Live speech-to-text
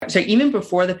So even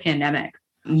before the pandemic,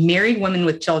 married women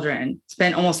with children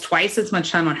spent almost twice as much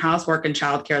time on housework and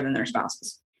childcare than their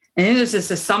spouses. And then there's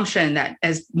this assumption that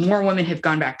as more women have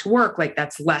gone back to work, like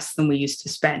that's less than we used to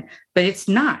spend, but it's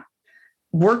not.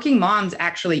 Working moms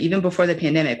actually, even before the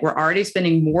pandemic, were already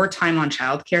spending more time on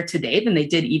childcare today than they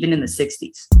did even in the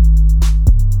 60s.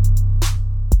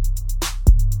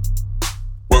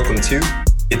 Welcome to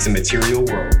It's a Material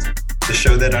World, the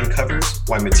show that uncovers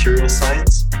why material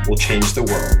science will change the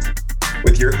world,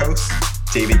 with your hosts,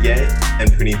 David Ye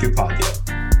and Puneet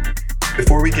Upadhyay.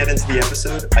 Before we get into the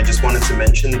episode, I just wanted to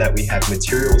mention that we have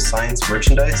material science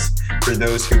merchandise for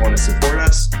those who want to support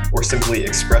us or simply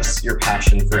express your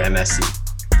passion for MSc.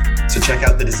 So check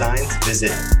out the designs,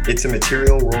 visit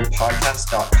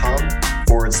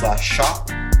itsamaterialworldpodcast.com/shop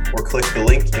or click the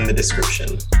link in the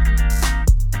description.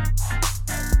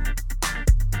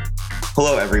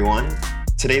 Hello, everyone.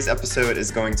 Today's episode is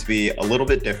going to be a little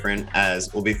bit different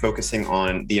as we'll be focusing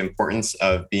on the importance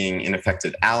of being an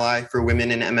effective ally for women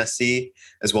in MSc,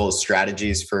 as well as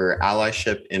strategies for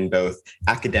allyship in both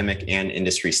academic and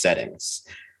industry settings.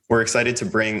 We're excited to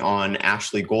bring on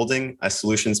Ashley Golding, a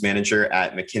solutions manager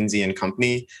at McKinsey &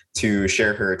 Company, to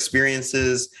share her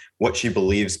experiences, what she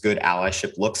believes good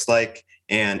allyship looks like,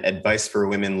 and advice for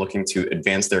women looking to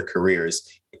advance their careers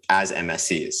as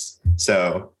MSCs.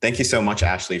 So thank you so much,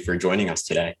 Ashley, for joining us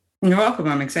today. You're welcome.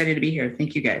 I'm excited to be here.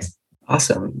 Thank you, guys.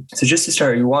 Awesome. So just to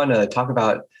start, you want to talk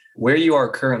about where you are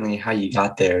currently, how you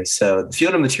got there. So the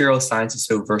field of material science is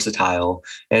so versatile,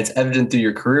 and it's evident through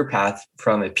your career path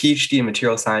from a PhD in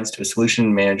material science to a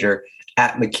solution manager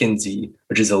at McKinsey,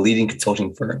 which is a leading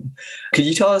consulting firm. Could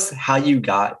you tell us how you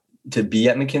got to be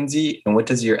at McKinsey, and what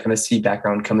does your MSc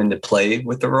background come into play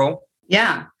with the role?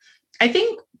 Yeah, I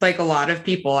think like a lot of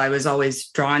people, I was always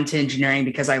drawn to engineering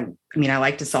because I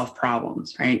like to solve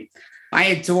problems, right? I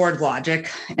adored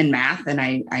logic and math, and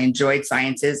I enjoyed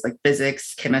sciences like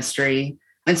physics, chemistry.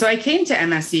 And so I came to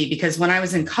MSc because when I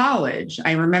was in college,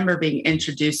 I remember being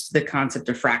introduced to the concept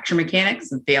of fracture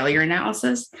mechanics and failure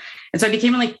analysis. And so I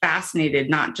became like fascinated,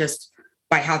 not just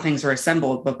by how things were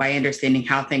assembled, but by understanding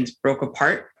how things broke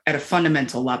apart at a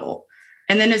fundamental level.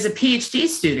 And then as a PhD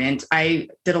student, I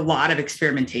did a lot of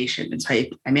experimentation. And so I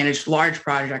managed large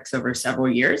projects over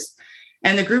several years.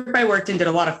 And the group I worked in did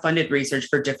a lot of funded research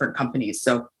for different companies.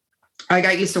 So I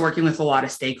got used to working with a lot of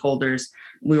stakeholders.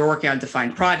 We were working on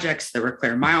defined projects. There were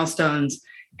clear milestones.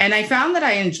 And I found that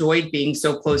I enjoyed being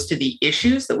so close to the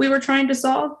issues that we were trying to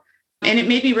solve. And it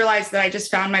made me realize that I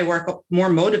just found my work more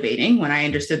motivating when I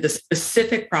understood the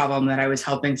specific problem that I was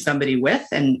helping somebody with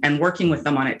and working with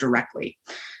them on it directly.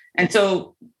 And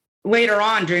so later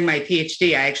on during my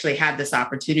PhD, I actually had this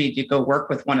opportunity to go work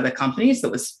with one of the companies that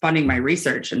was funding my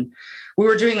research. And we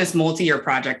were doing this multi-year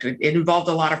project. It involved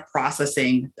a lot of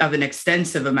processing of an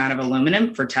extensive amount of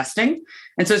aluminum for testing.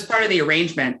 And so as part of the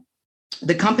arrangement,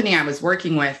 the company I was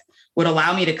working with would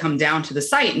allow me to come down to the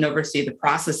site and oversee the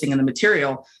processing of the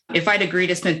material if I'd agree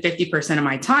to spend 50% of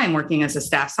my time working as a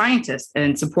staff scientist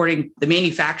and supporting the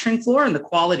manufacturing floor and the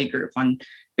quality group on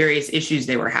various issues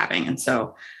they were having. And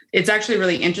so it's actually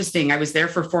really interesting. I was there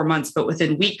for 4 months, but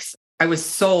within weeks, I was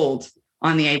sold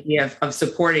on the idea of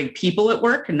supporting people at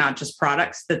work and not just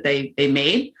products that they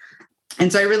made.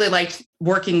 And so I really liked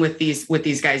working with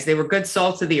these guys. They were good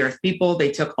salt of the earth people.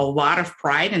 They took a lot of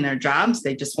pride in their jobs.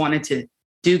 They just wanted to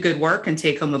do good work and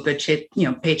take home a good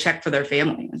paycheck for their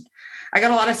family. And I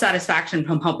got a lot of satisfaction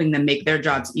from helping them make their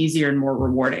jobs easier and more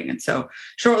rewarding. And so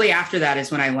shortly after that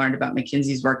is when I learned about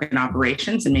McKinsey's work in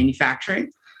operations and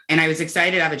manufacturing. And I was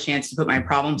excited to have a chance to put my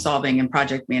problem solving and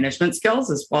project management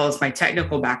skills, as well as my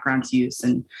technical background to use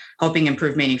in helping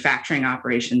improve manufacturing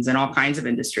operations in all kinds of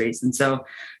industries. And so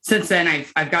since then,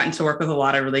 I've gotten to work with a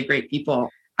lot of really great people.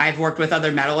 I've worked with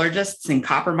other metallurgists in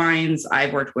copper mines.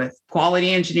 I've worked with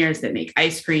quality engineers that make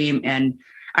ice cream. And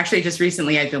actually, just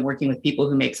recently, I've been working with people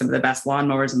who make some of the best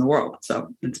lawnmowers in the world. So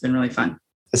it's been really fun.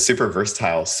 It's super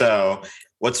versatile. So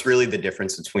what's really the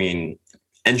difference between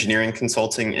engineering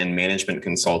consulting and management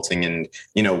consulting? And,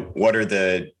 what are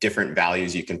the different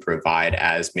values you can provide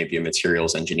as maybe a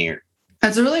materials engineer?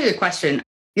 That's a really good question.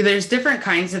 There's different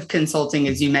kinds of consulting,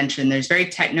 as you mentioned. There's very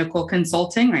technical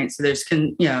consulting, right? So there's,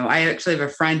 I actually have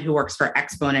a friend who works for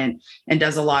Exponent and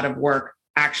does a lot of work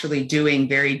actually doing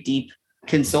very deep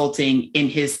consulting in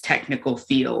his technical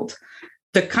field.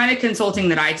 The kind of consulting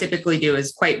that I typically do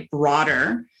is quite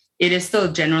broader. It is still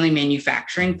generally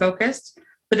manufacturing focused,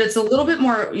 but it's a little bit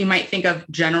more, you might think of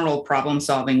general problem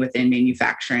solving within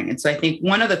manufacturing. And so I think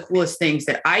one of the coolest things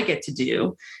that I get to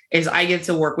do is I get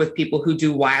to work with people who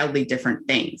do wildly different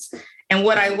things. And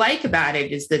what I like about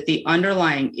it is that the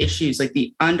underlying issues, like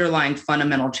the underlying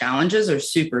fundamental challenges, are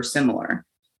super similar.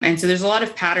 And so there's a lot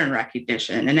of pattern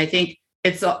recognition. And I think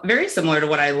it's very similar to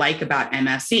what I like about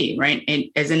MSE, right? And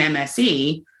as an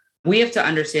MSE, we have to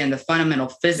understand the fundamental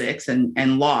physics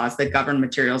and laws that govern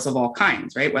materials of all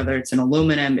kinds, right? Whether it's an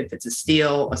aluminum, if it's a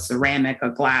steel, a ceramic, a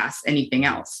glass, anything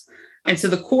else. And so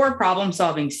the core problem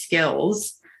solving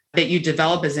skills that you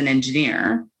develop as an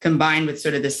engineer, combined with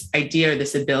sort of this idea or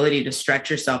this ability to stretch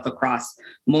yourself across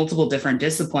multiple different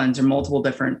disciplines or multiple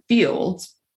different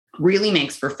fields, really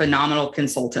makes for phenomenal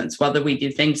consultants, whether we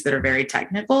do things that are very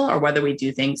technical or whether we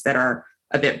do things that are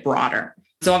a bit broader.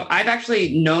 So I've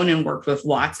actually known and worked with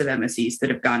lots of MSEs that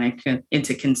have gone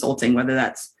into consulting, whether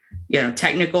that's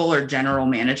technical or general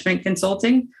management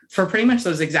consulting, for pretty much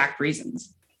those exact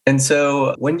reasons. And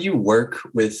so when you work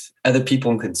with other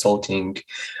people in consulting,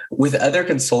 with other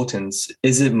consultants,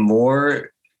 is it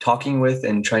more talking with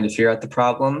and trying to figure out the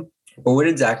problem? Or what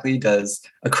exactly does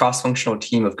a cross-functional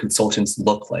team of consultants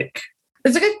look like?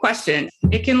 It's a good question.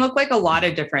 It can look like a lot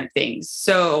of different things.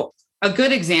 So a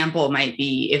good example might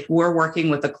be if we're working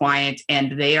with a client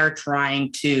and they are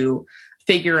trying to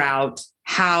figure out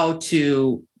how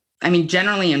to,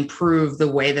 generally improve the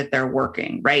way that they're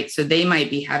working, right? So they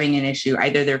might be having an issue.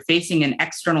 Either they're facing an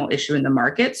external issue in the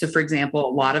market. So for example,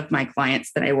 a lot of my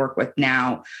clients that I work with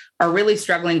now are really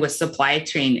struggling with supply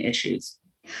chain issues.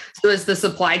 So as the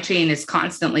supply chain is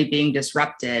constantly being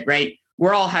disrupted, right?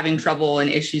 We're all having trouble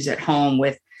and issues at home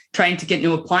with trying to get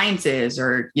new appliances,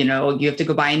 or, you have to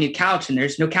go buy a new couch and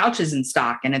there's no couches in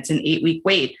stock and it's an 8-week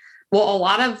wait. Well, a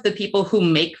lot of the people who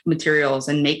make materials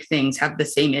and make things have the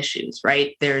same issues,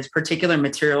 right? There's particular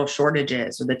material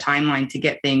shortages, or the timeline to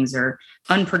get things are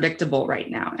unpredictable right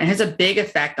now. And it has a big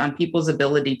effect on people's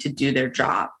ability to do their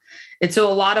job. And so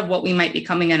a lot of what we might be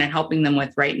coming in and helping them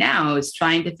with right now is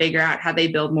trying to figure out how they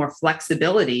build more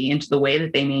flexibility into the way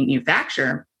that they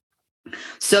manufacture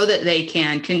so that they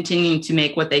can continue to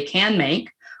make what they can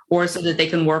make, or so that they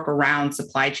can work around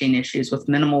supply chain issues with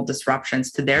minimal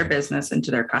disruptions to their business and to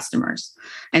their customers.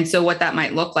 And so what that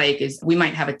might look like is we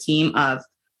might have a team of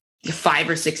 5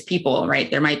 or 6 people, right?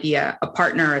 There might be a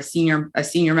partner, a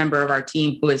senior member of our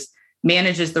team who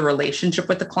manages the relationship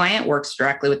with the client, works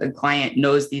directly with the client,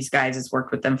 knows these guys, has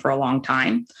worked with them for a long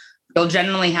time. They'll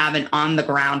generally have an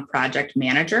on-the-ground project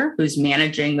manager who's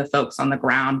managing the folks on the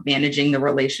ground, managing the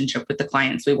relationship with the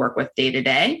clients we work with day to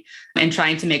day, and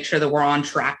trying to make sure that we're on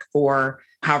track for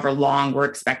however long we're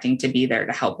expecting to be there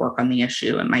to help work on the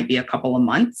issue. It might be a couple of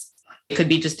months. It could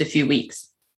be just a few weeks.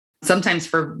 Sometimes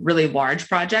for really large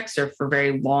projects or for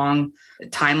very long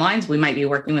timelines, we might be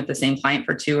working with the same client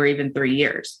for 2 or even 3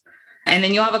 years. And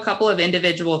then you'll have a couple of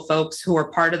individual folks who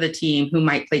are part of the team who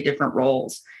might play different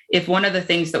roles. If one of the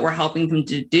things that we're helping them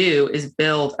to do is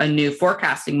build a new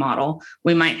forecasting model,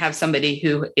 we might have somebody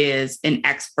who is an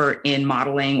expert in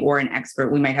modeling, or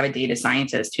we might have a data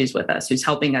scientist who's with us, who's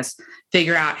helping us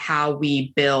figure out how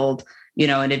we build,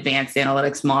 an advanced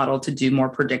analytics model to do more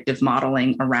predictive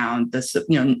modeling around this,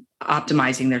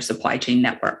 optimizing their supply chain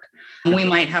network. We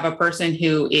might have a person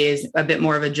who is a bit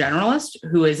more of a generalist,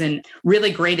 who isn't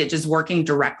really great at just working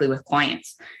directly with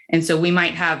clients. And so we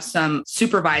might have some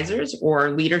supervisors or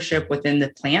leadership within the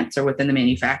plants or within the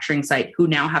manufacturing site who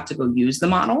now have to go use the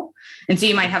model. And so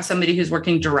you might have somebody who's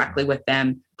working directly with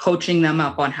them, coaching them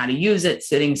up on how to use it,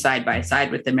 sitting side by side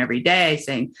with them every day,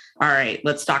 saying, all right,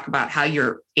 let's talk about how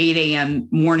your 8 a.m.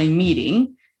 morning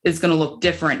meeting is going to look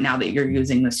different now that you're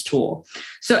using this tool.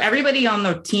 So everybody on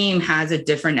the team has a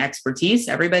different expertise.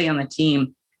 Everybody on the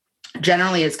team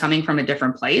generally is coming from a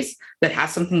different place that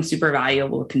has something super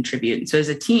valuable to contribute. And so as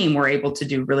a team, we're able to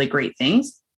do really great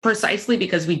things precisely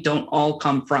because we don't all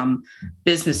come from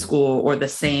business school or the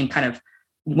same kind of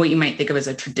what you might think of as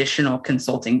a traditional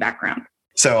consulting background.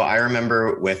 So I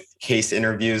remember with case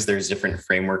interviews, there's different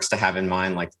frameworks to have in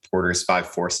mind, like Porter's 5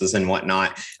 forces and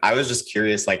whatnot. I was just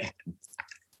curious,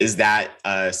 is that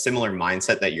a similar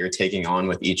mindset that you're taking on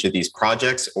with each of these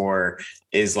projects, or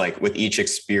is with each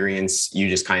experience, you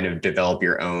just kind of develop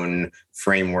your own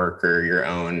framework or your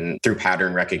own through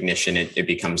pattern recognition, it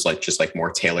becomes just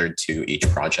more tailored to each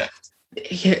project?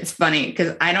 It's funny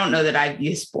because I don't know that I've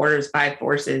used Porter's 5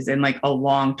 forces in a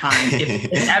long time,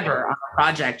 if ever, on a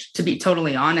project, to be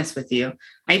totally honest with you.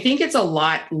 I think it's a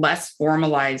lot less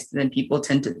formalized than people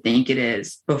tend to think it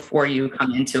is before you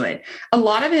come into it. A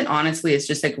lot of it, honestly, is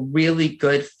just really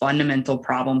good fundamental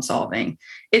problem solving.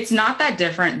 It's not that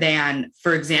different than,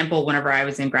 for example, whenever I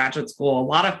was in graduate school, a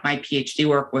lot of my PhD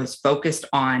work was focused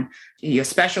on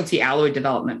specialty alloy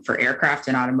development for aircraft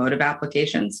and automotive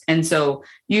applications. And so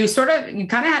you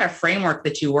kind of had a framework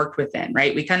that you worked within,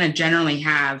 right? We kind of generally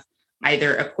have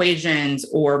either equations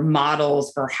or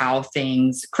models for how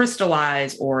things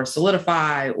crystallize or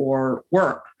solidify or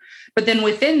work. But then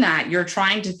within that, you're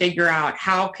trying to figure out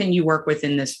how can you work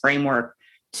within this framework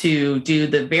to do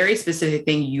the very specific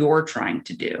thing you're trying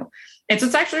to do. And so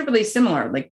it's actually really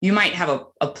similar. Like you might have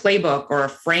a playbook or a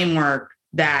framework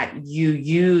that you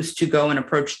use to go and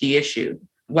approach the issue,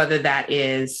 whether that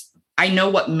is, I know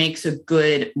what makes a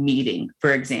good meeting,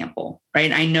 for example,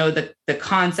 right? I know the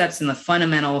concepts and the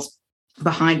fundamentals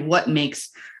behind what makes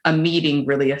a meeting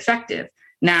really effective.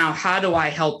 Now, how do I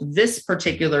help this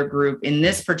particular group in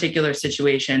this particular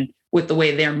situation with the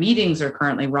way their meetings are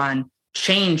currently run,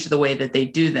 change the way that they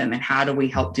do them? And how do we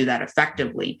help do that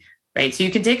effectively, right? So you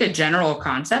can take a general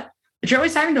concept, but you're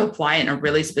always having to apply it in a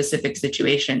really specific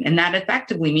situation. And that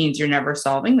effectively means you're never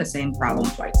solving the same problem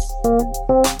twice.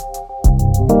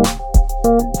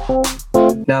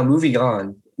 Now, moving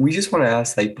on, we just want to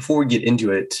ask, before we get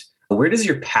into it, where does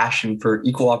your passion for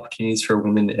equal opportunities for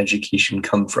women in education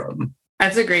come from?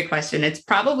 That's a great question. It's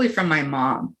probably from my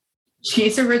mom.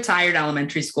 She's a retired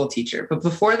elementary school teacher, but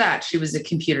before that, she was a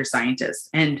computer scientist.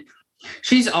 And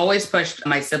she's always pushed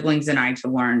my siblings and I to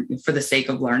learn for the sake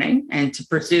of learning and to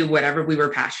pursue whatever we were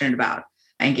passionate about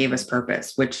and gave us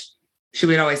purpose, which she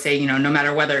would always say, no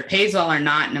matter whether it pays well or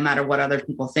not, no matter what other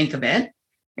people think of it,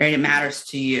 right, it matters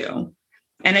to you.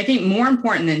 And I think more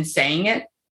important than saying it,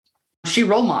 she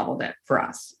role modeled it for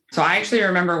us. So I actually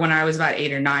remember when I was about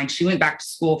 8 or 9, she went back to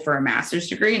school for a master's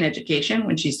degree in education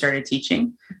when she started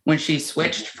teaching, when she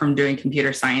switched from doing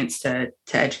computer science to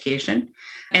education.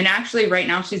 And actually right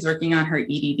now she's working on her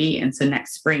EDD. And so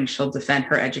next spring, she'll defend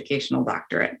her educational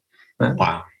doctorate.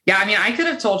 Wow. Yeah, I mean, I could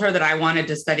have told her that I wanted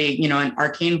to study, an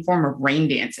arcane form of rain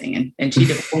dancing, and she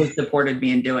fully supported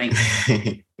me in doing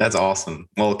it. That's awesome.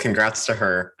 Well, congrats to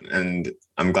her. And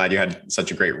I'm glad you had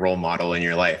such a great role model in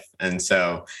your life. And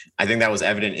so I think that was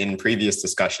evident in previous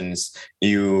discussions.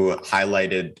 You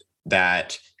highlighted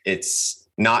that it's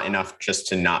not enough just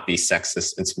to not be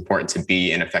sexist. It's important to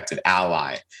be an effective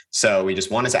ally. So we just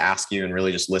wanted to ask you and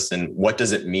really just listen, what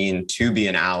does it mean to be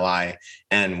an ally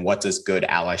and what does good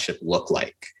allyship look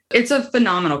like? It's a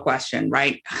phenomenal question,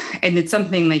 right? And it's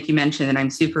something like you mentioned that I'm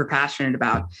super passionate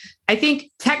about. I think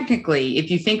technically,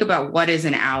 if you think about what is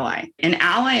an ally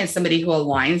is somebody who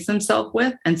aligns themselves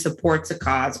with and supports a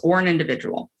cause or an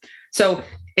individual. So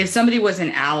if somebody was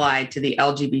an ally to the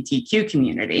LGBTQ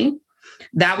community,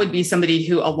 that would be somebody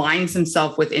who aligns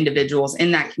himself with individuals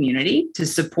in that community to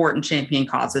support and champion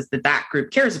causes that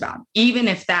group cares about, even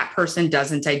if that person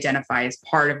doesn't identify as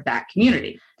part of that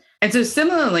community. And so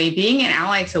similarly, being an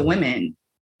ally to women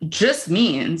just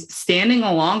means standing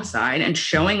alongside and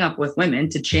showing up with women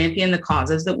to champion the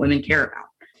causes that women care about.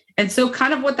 And so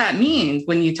kind of what that means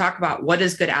when you talk about what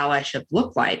does good allyship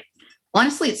look like,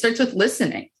 honestly, it starts with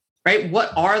listening, right?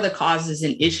 What are the causes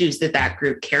and issues that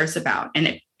group cares about?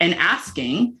 And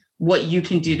asking what you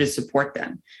can do to support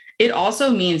them. It also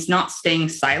means not staying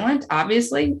silent,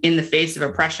 obviously, in the face of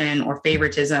oppression or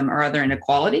favoritism or other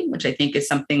inequality, which I think is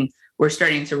something we're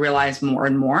starting to realize more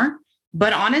and more.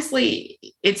 But honestly,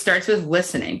 it starts with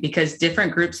listening because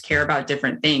different groups care about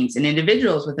different things and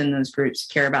individuals within those groups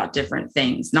care about different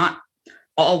things. Not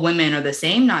all women are the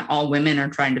same. Not all women are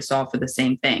trying to solve for the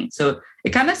same thing. So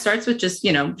it kind of starts with just,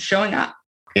 showing up.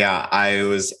 Yeah, I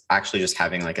was actually just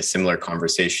having a similar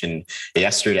conversation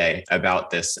yesterday about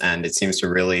this. And it seems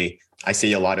to I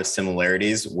see a lot of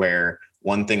similarities where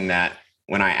one thing that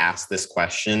when I asked this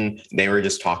question, they were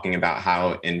just talking about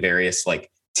how in various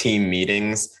team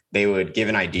meetings, they would give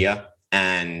an idea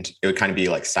and it would kind of be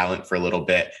silent for a little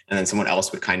bit. And then someone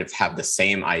else would kind of have the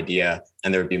same idea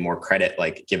and there would be more credit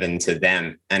given to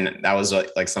them. And that was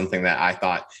something that I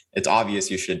thought it's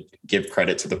obvious you should give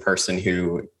credit to the person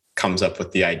who comes up with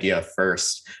the idea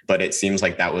first, but it seems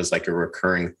like that was a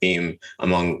recurring theme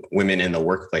among women in the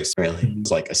workplace. Really,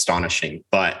 it's astonishing.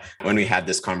 But when we had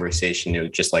this conversation,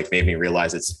 it just made me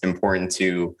realize it's important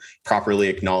to properly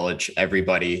acknowledge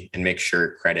everybody and make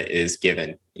sure credit is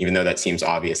given, even though that seems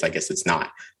obvious. I guess it's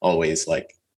not always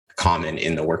common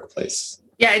in the workplace.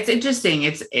 Yeah, it's interesting.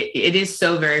 It is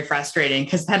so very frustrating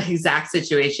because that exact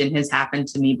situation has happened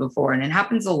to me before, and it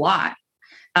happens a lot.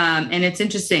 And it's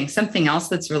interesting. Something else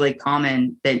that's really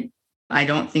common that I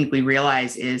don't think we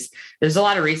realize is there's a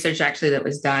lot of research actually that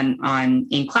was done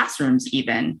in classrooms,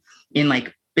 even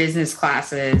in business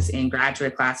classes, in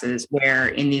graduate classes, where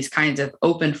in these kinds of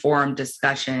open forum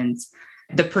discussions,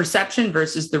 the perception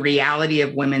versus the reality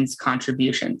of women's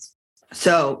contributions.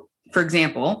 So, for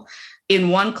example, in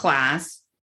one class,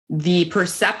 the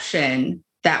perception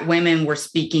that women were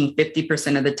speaking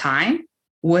 50% of the time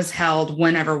was held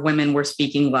whenever women were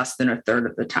speaking less than a third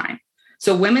of the time.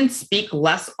 So women speak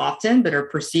less often, but are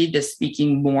perceived as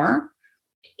speaking more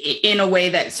in a way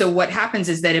that, so what happens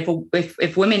is that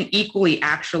if women equally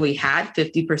actually had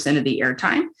 50% of the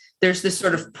airtime, there's this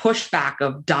sort of pushback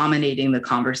of dominating the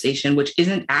conversation, which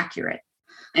isn't accurate.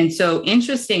 And so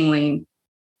interestingly,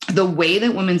 the way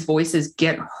that women's voices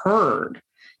get heard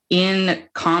in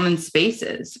common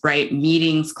spaces, right?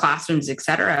 Meetings, classrooms, et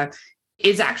cetera,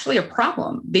 is actually a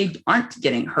problem. They aren't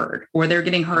getting heard, or they're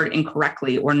getting heard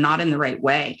incorrectly or not in the right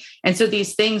way. And so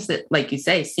these things that, like you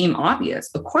say, seem obvious,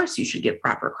 of course you should give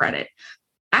proper credit,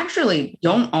 actually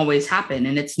don't always happen.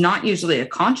 And it's not usually a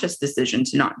conscious decision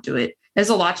to not do it. It has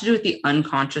a lot to do with the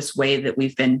unconscious way that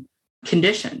we've been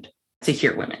conditioned to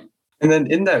hear women. And then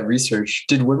in that research,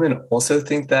 did women also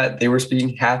think that they were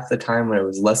speaking half the time when it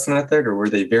was less than a third, or were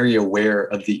they very aware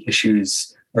of the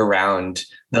issues around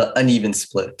the uneven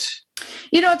split?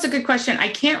 It's a good question. I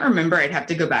can't remember. I'd have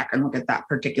to go back and look at that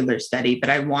particular study,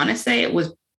 but I want to say it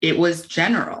was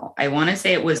general. I want to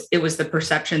say it was the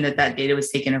perception that data was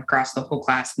taken across the whole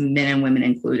class, men and women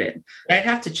included. I'd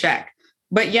have to check.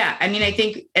 But yeah, I mean, I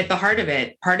think at the heart of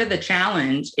it, part of the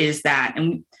challenge is that,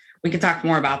 and we could talk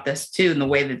more about this too, in the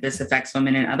way that this affects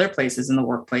women in other places in the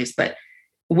workplace, but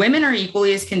women are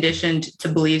equally as conditioned to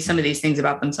believe some of these things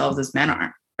about themselves as men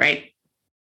are, right?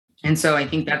 And so I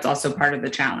think that's also part of the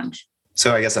challenge.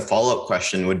 So I guess a follow-up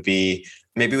question would be,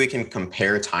 maybe we can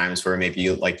compare times where maybe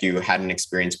you had an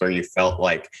experience where you felt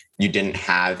like you didn't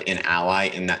have an ally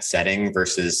in that setting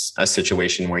versus a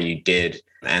situation where you did,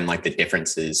 and like the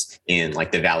differences in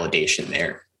like the validation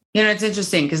there. It's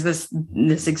interesting because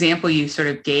this example you sort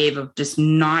of gave of just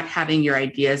not having your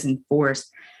ideas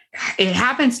enforced, it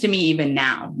happens to me even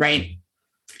now, right?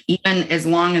 Even as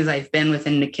long as I've been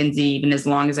within McKinsey, even as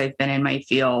long as I've been in my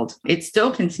field, it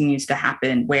still continues to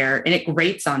happen and it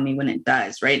grates on me when it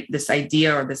does, right? This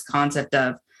idea or this concept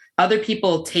of other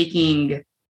people taking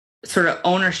sort of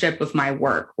ownership of my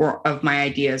work or of my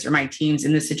ideas or my teams.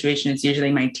 In this situation, it's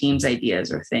usually my team's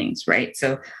ideas or things, right?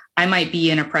 So I might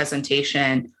be in a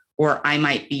presentation, or I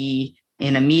might be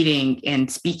in a meeting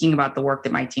and speaking about the work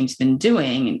that my team's been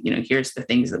doing. And, here's the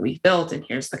things that we've built, and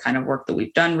here's the kind of work that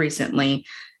we've done recently.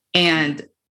 And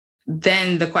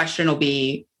then the question will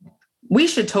be, we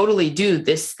should totally do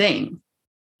this thing.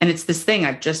 And it's this thing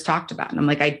I've just talked about. And I'm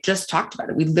like, I just talked about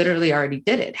it. We literally already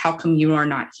did it. How come you are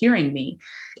not hearing me?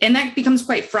 And that becomes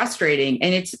quite frustrating.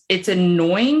 And it's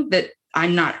annoying that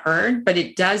I'm not heard, but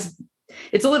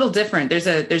it's a little different. There's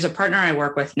a partner I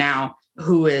work with now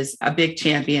who is a big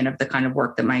champion of the kind of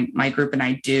work that my group and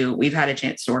I do. We've had a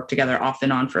chance to work together off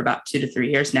and on for about 2 to 3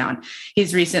 years now. And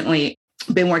he's recently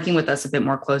been working with us a bit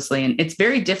more closely, and it's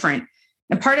very different.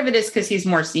 And part of it is because he's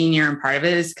more senior, and part of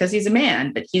it is because he's a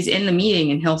man, but he's in the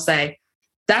meeting and he'll say,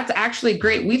 that's actually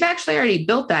great. We've actually already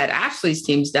built that. Ashley's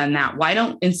team's done that. Why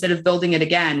don't, instead of building it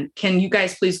again, can you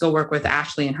guys please go work with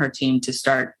Ashley and her team to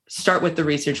start with the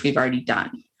research we've already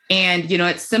done? And,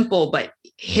 it's simple, but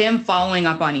him following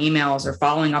up on emails or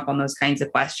following up on those kinds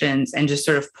of questions and just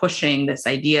sort of pushing this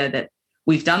idea that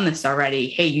we've done this already.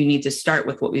 Hey, you need to start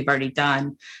with what we've already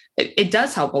done. It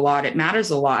does help a lot. It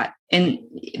matters a lot. And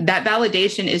that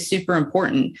validation is super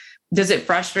important. Does it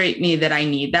frustrate me that I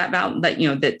need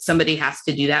that somebody has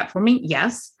to do that for me?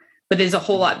 Yes. But is a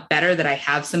whole lot better that I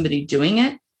have somebody doing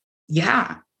it?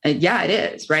 Yeah. Yeah, it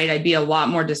is. Right. I'd be a lot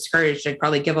more discouraged. I'd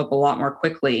probably give up a lot more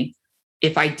quickly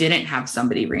if I didn't have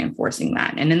somebody reinforcing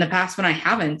that. And in the past, when I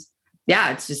haven't,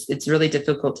 it's really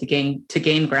difficult to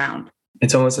gain ground.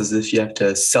 It's almost as if you have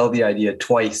to sell the idea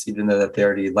twice, even though that they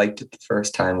already liked it the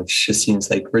first time, which just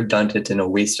seems like redundant and a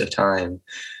waste of time.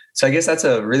 So I guess that's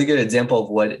a really good example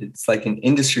of what it's like in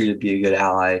industry to be a good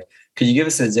ally. Could you give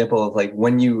us an example of like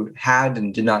when you had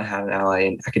and did not have an ally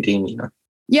in academia?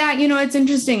 Yeah, it's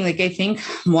interesting. Like, I think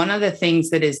one of the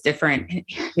things that is different,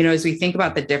 as we think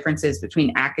about the differences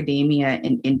between academia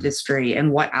and industry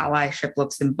and what allyship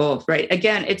looks in both, right?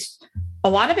 Again, a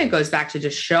lot of it goes back to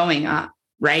just showing up,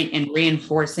 right? And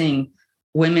reinforcing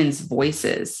women's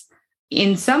voices.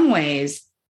 In some ways,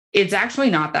 it's actually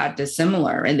not that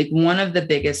dissimilar. And one of the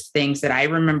biggest things that I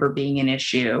remember being an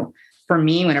issue for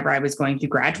me whenever I was going through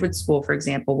graduate school, for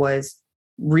example, was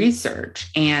research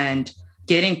and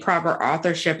getting proper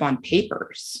authorship on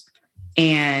papers.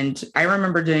 And I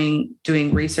remember doing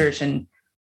research, and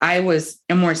I was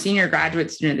a more senior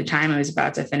graduate student at the time. I was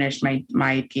about to finish my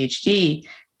PhD,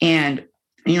 and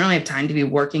I didn't really have time to be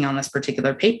working on this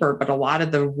particular paper, but a lot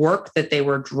of the work that they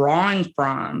were drawing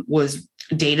from was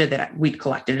data that we'd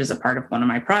collected as a part of one of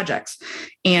my projects.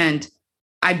 And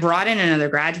I brought in another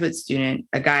graduate student,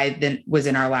 a guy that was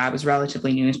in our lab, was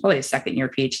relatively new, he was probably a second year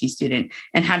PhD student,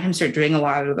 and had him start doing a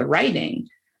lot of the writing,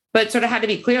 but sort of had to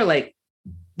be clear, like,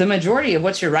 the majority of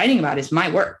what you're writing about is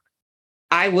my work.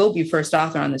 I will be first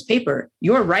author on this paper.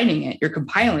 You're writing it, you're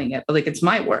compiling it, but like it's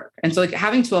my work. And so like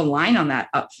having to align on that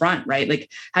up front, right? Like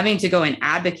having to go and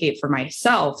advocate for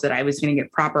myself that I was going to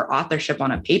get proper authorship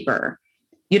on a paper.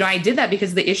 I did that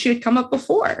because the issue had come up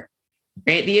before,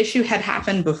 right? The issue had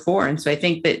happened before. And so I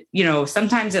think that,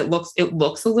 sometimes it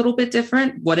looks a little bit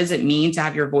different. What does it mean to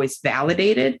have your voice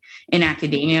validated in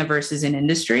academia versus in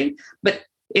industry? But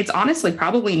it's honestly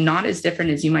probably not as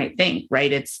different as you might think,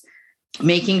 right? It's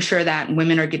making sure that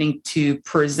women are getting to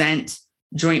present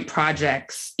joint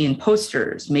projects in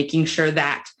posters, making sure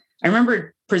that I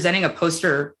remember presenting a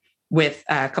poster with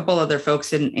a couple other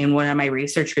folks in one of my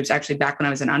research groups, actually back when I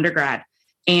was an undergrad.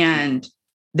 And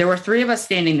there were 3 of us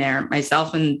standing there,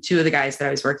 myself and 2 of the guys that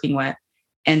I was working with.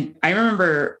 And I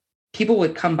remember people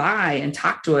would come by and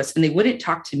talk to us, and they wouldn't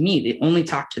talk to me. They'd only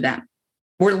talk to them.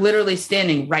 We're literally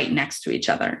standing right next to each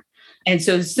other. And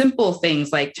so simple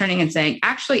things like turning and saying,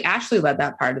 actually, Ashley led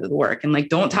that part of the work. And like,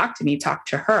 don't talk to me, talk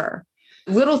to her.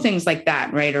 Little things like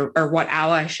that, right? Or what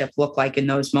allyship looked like in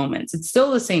those moments. It's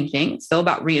still the same thing. It's still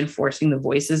about reinforcing the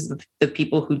voices of the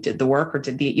people who did the work or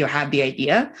had the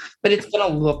idea, but it's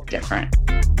going to look different.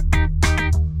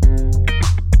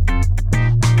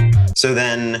 So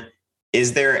then,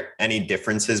 is there any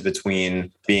differences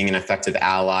between being an effective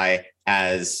ally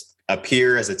as a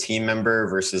peer, as a team member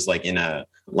versus like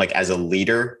as a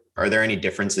leader? Are there any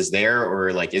differences there,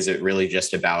 or like, is it really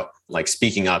just about like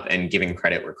speaking up and giving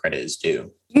credit where credit is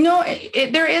due? No,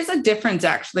 there is a difference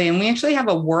actually. And we actually have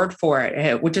a word for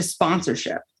it, which is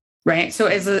sponsorship, right? So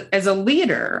as a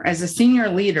leader, as a senior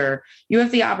leader, you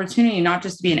have the opportunity not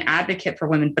just to be an advocate for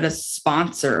women, but a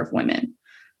sponsor of women.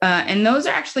 And those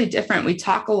are actually different. We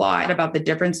talk a lot about the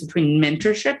difference between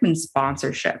mentorship and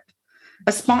sponsorship.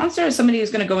 A sponsor is somebody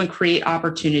who's going to go and create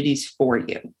opportunities for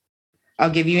you. I'll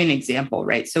give you an example,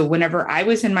 right? So whenever I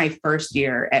was in my first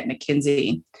year at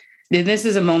McKinsey, this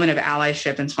is a moment of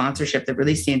allyship and sponsorship that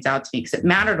really stands out to me because it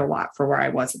mattered a lot for where I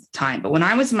was at the time. But when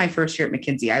I was in my first year at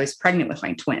McKinsey, I was pregnant with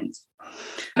my twins.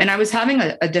 And I was having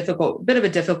a bit of a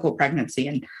difficult pregnancy.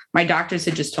 And my doctors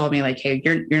had just told me like, hey,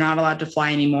 you're not allowed to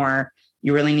fly anymore.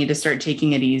 You really need to start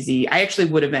taking it easy. I actually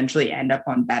would eventually end up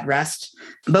on bed rest.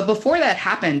 But before that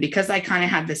happened, because I kind of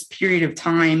had this period of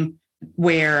time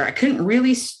where I couldn't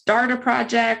really start a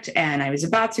project and I was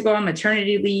about to go on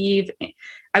maternity leave,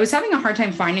 I was having a hard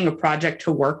time finding a project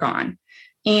to work on.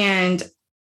 And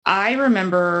I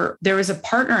remember there was a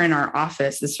partner in our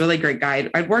office, this really great guy.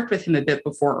 I'd worked with him a bit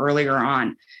before earlier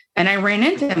on. And I ran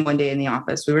into him one day in the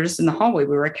office. We were just in the hallway.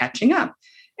 We were catching up.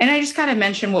 And I just kind of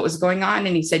mentioned what was going on.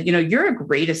 And he said, you're a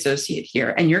great associate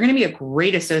here and you're going to be a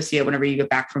great associate whenever you get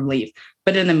back from leave.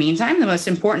 But in the meantime, the most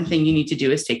important thing you need to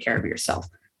do is take care of yourself.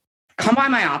 Come by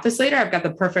my office later. I've got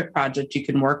the perfect project you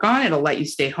can work on. It'll let you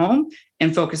stay home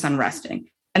and focus on resting.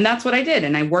 And that's what I did.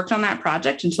 And I worked on that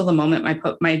project until the moment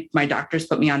my doctors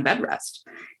put me on bed rest.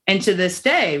 And to this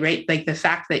day, right, like the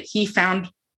fact that he said,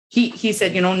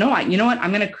 no, you know what?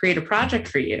 I'm going to create a project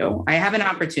for you. I have an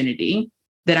opportunity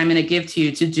that I'm going to give to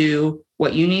you to do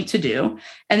what you need to do.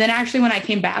 And then actually, when I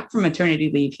came back from maternity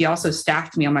leave, he also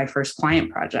staffed me on my first client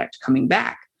project coming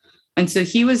back. And so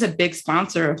he was a big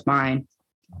sponsor of mine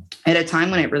at a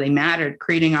time when it really mattered,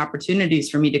 creating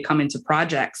opportunities for me to come into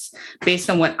projects based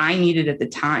on what I needed at the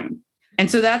time.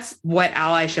 And so that's what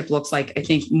allyship looks like, I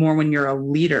think, more when you're a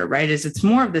leader, right? It's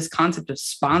more of this concept of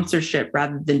sponsorship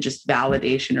rather than just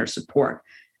validation or support.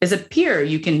 As a peer,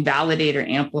 you can validate or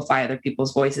amplify other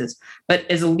people's voices. But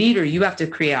as a leader, you have to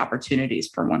create opportunities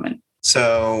for women.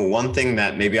 So one thing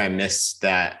that maybe I missed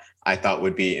that I thought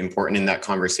would be important in that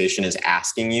conversation is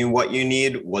asking you what you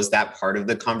need. Was that part of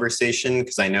the conversation?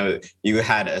 Because I know you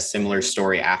had a similar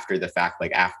story after the fact,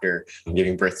 like after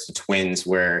giving birth to twins,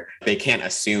 where they can't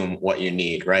assume what you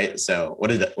need, right? So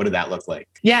what did that look like?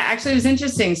 Yeah, actually, it was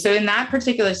interesting. So in that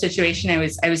particular situation,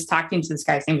 I was talking to this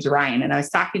guy's name was Ryan, and I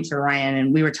was talking to Ryan,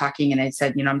 and we were talking, and I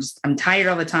said, I'm tired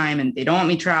all the time, and they don't want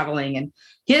me traveling, and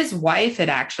his wife had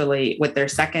actually, with their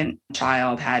second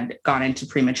child, had gone into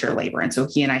premature labor. And so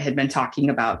he and I had been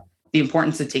talking about the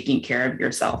importance of taking care of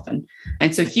yourself.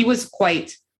 And so he was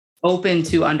quite open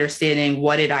to understanding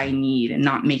what did I need and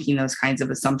not making those kinds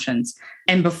of assumptions.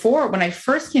 And when I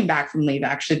first came back from leave,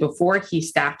 actually, before he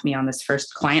staffed me on this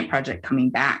first client project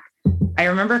coming back, I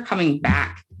remember coming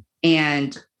back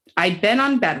and I'd been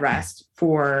on bed rest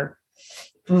for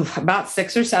about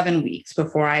 6 or 7 weeks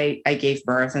before I gave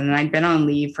birth. And then I'd been on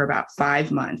leave for about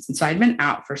 5 months. And so I'd been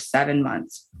out for 7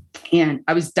 months and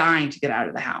I was dying to get out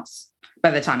of the house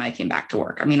by the time I came back to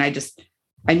work. I mean,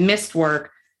 I missed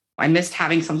work. I missed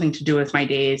having something to do with my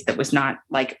days that was not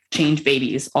like change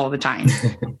babies all the time.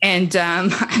 And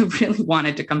I really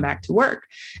wanted to come back to work.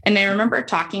 And I remember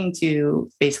talking to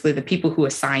basically the people who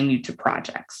assign you to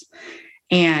projects.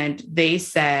 And they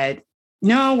said,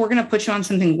 no, we're going to put you on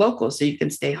something local so you can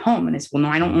stay home. And I said, well, no,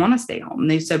 I don't want to stay home.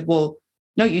 And they said, well,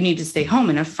 no, you need to stay home.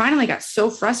 And I finally got so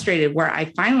frustrated where I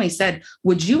finally said,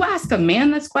 would you ask a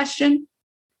man this question?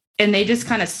 And they just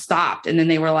kind of stopped. And then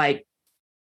they were like,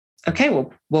 okay,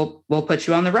 well, we'll put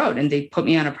you on the road. And they put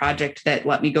me on a project that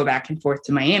let me go back and forth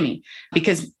to Miami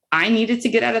because I needed to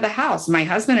get out of the house. My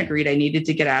husband agreed I needed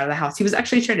to get out of the house. He was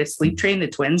actually trying to sleep train the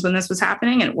twins when this was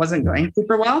happening and it wasn't going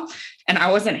super well. And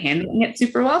I wasn't handling it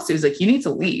super well. So he was like, you need to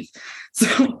leave.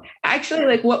 So actually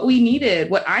like what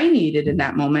I needed in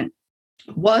that moment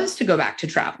was to go back to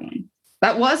traveling.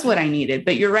 That was what I needed.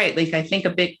 But you're right. Like, I think a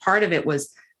big part of it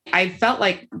was I felt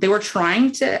like they were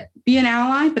trying to be an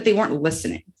ally, but they weren't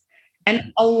listening.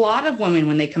 And a lot of women,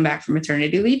 when they come back from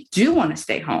maternity leave, do want to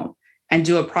stay home and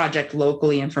do a project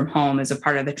locally and from home as a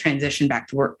part of the transition back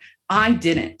to work. I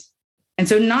didn't. And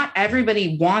so not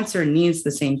everybody wants or needs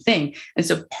the same thing. And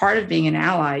so part of being an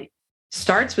ally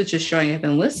starts with just showing up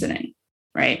and listening,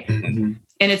 right? Mm-hmm.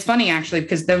 And it's funny, actually,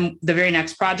 because then the very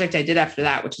next project I did after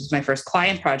that, which was my first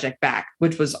client project back,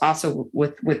 which was also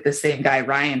with the same guy,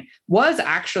 Ryan, was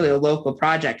actually a local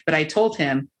project. But I told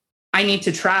him I need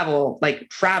to travel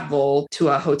to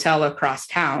a hotel across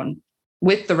town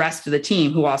with the rest of the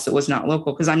team who also was not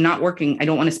local because I'm not working. I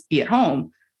don't want to be at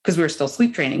home because we were still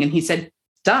sleep training. And he said,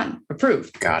 done,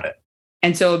 approved. Got it.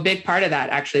 And so a big part of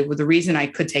that actually was the reason I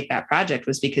could take that project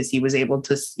was because he was able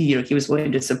to, he was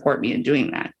willing to support me in doing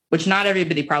that, which not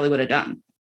everybody probably would have done.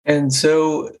 And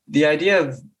so the idea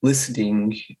of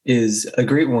listening is a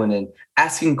great one, and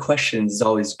asking questions is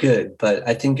always good. But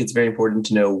I think it's very important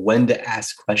to know when to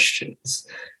ask questions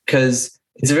because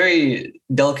it's a very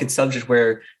delicate subject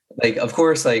where, like, of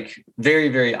course, like very,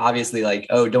 very obviously, like,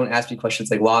 oh, don't ask me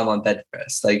questions like while I'm on bed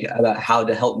rest, like about how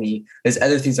to help me. There's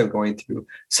other things I'm going through.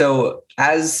 So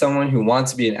as someone who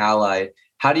wants to be an ally,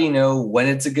 how do you know when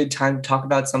it's a good time to talk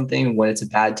about something, when it's a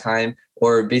bad time,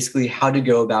 or basically how to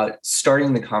go about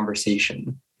starting the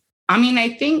conversation? I mean, I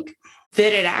think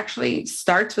that it actually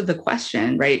starts with the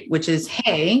question, right? Which is,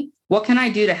 hey, what can I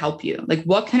do to help you? Like,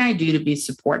 what can I do to be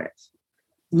supportive?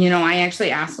 I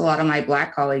actually asked a lot of my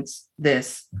Black colleagues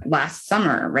this last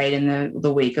summer, right, in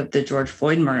the wake of the George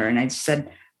Floyd murder. And I just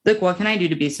said, look, what can I do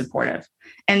to be supportive?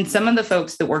 And some of the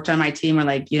folks that worked on my team were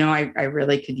like, I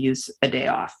really could use a day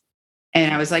off.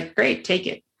 And I was like, great, take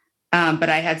it. But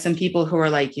I had some people who were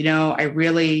like,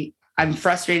 I'm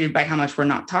frustrated by how much we're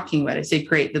not talking about it. I say,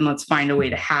 great, then let's find a way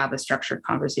to have a structured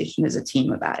conversation as a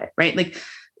team about it, right? Like,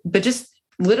 but just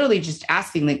literally just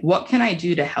asking, like, what can I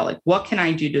do to help? Like, what can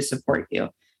I do to support you?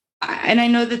 And I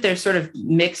know that there's sort of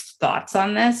mixed thoughts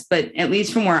on this, but at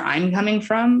least from where I'm coming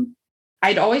from,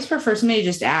 I'd always prefer somebody to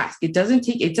just ask. It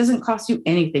doesn't cost you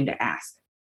anything to ask.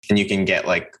 And you can get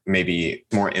like maybe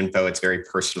more info. It's very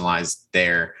personalized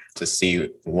there to see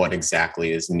what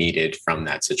exactly is needed from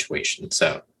that situation.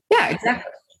 So yeah,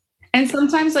 exactly. And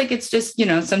sometimes like, it's just,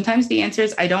 sometimes the answer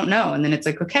is, I don't know. And then it's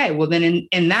like, okay, well then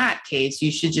in that case,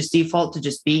 you should just default to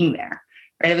just being there.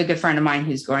 I have a good friend of mine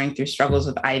who's going through struggles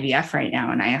with IVF right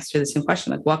now. And I asked her the same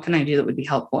question, like, what can I do that would be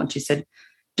helpful? And she said,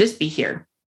 just be here,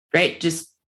 right?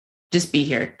 Just be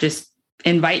here. Just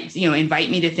invite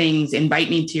me to things,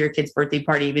 invite me to your kid's birthday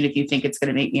party, even if you think it's going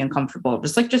to make me uncomfortable.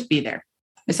 Just be there.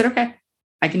 I said, okay,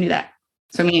 I can do that.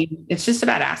 So, I mean, it's just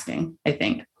about asking, I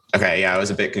think. Okay. Yeah. I was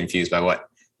a bit confused by what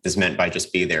is meant by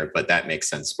just be there, but that makes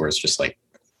sense where it's just like,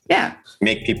 yeah,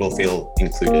 make people feel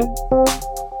included.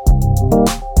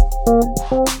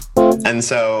 And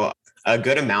so a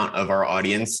good amount of our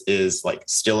audience is like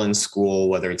still in school,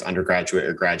 whether it's undergraduate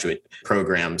or graduate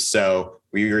programs. So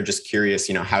we were just curious,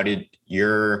 how did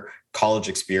your college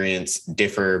experience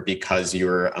differ because you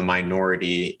were a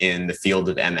minority in the field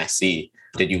of MSc?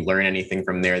 Did you learn anything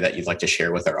from there that you'd like to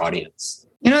share with our audience?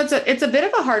 It's a bit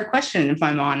of a hard question, if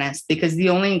I'm honest, because the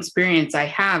only experience I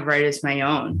have, right, is my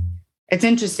own. It's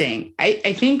interesting.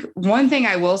 I think one thing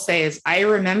I will say is I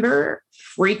remember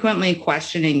frequently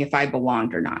questioning if I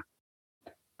belonged or not.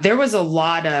 There was a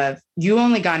lot of, you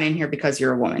only got in here because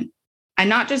you're a woman. And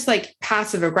not just like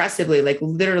passive aggressively, like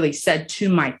literally said to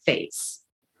my face.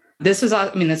 This was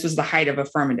the height of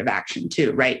affirmative action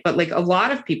too, right? But like a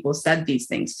lot of people said these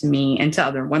things to me and to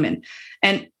other women.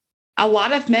 And a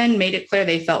lot of men made it clear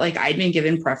they felt like I'd been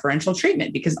given preferential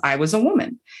treatment because I was a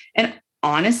woman. And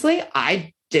honestly,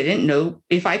 I didn't know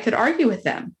if I could argue with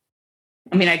them.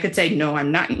 I mean, I could say, no,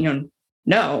 I'm not,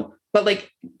 no, but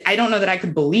like, I don't know that I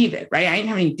could believe it, right? I didn't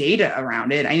have any data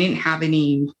around it. I didn't have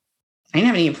any I didn't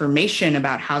have any information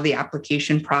about how the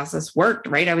application process worked,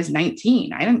 right? I was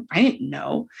 19. I didn't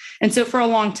know. And so for a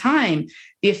long time,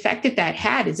 the effect that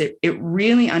had is it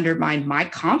really undermined my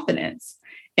confidence.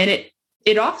 And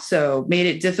it also made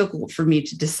it difficult for me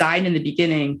to decide in the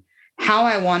beginning how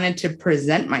I wanted to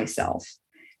present myself,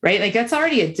 right? Like that's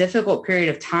already a difficult period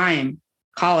of time,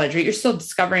 college, right? You're still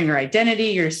discovering your identity.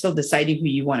 You're still deciding who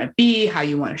you want to be, how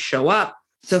you want to show up.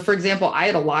 So for example, I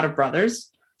had a lot of brothers.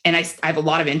 And I have a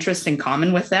lot of interest in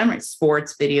common with them, right?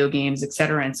 Sports, video games, et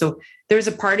cetera. And so there's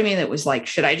a part of me that was like,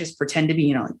 should I just pretend to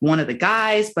be, like one of the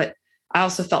guys? But I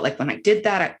also felt like when I did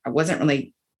that, I wasn't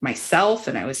really myself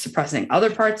and I was suppressing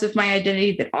other parts of my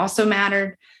identity that also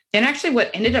mattered. And actually what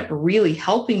ended up really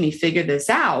helping me figure this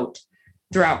out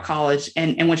throughout college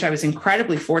and which I was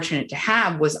incredibly fortunate to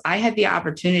have was I had the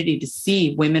opportunity to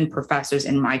see women professors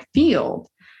in my field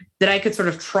that I could sort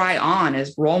of try on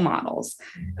as role models.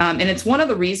 And it's one of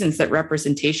the reasons that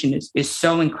representation is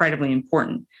so incredibly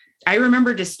important. I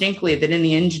remember distinctly that in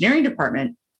the engineering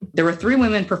department, there were 3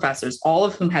 women professors, all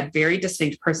of whom had very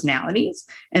distinct personalities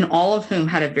and all of whom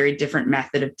had a very different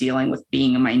method of dealing with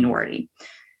being a minority.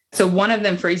 So one of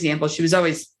them, for example, she was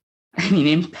always,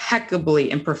 impeccably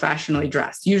and professionally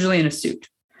dressed, usually in a suit.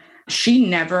 She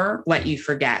never let you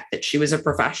forget that she was a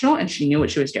professional and she knew what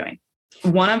she was doing.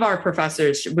 One of our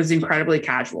professors was incredibly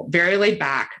casual, very laid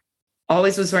back,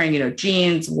 always was wearing,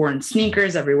 jeans, worn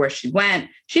sneakers everywhere she went.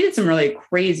 She did some really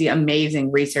crazy,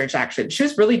 amazing research, actually. She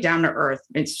was really down to earth.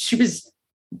 And she was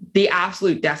the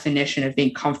absolute definition of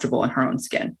being comfortable in her own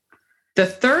skin. The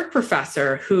third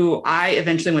professor, who I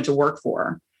eventually went to work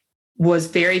for, was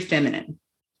very feminine.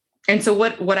 And so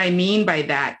what I mean by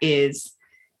that is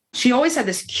she always had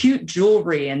this cute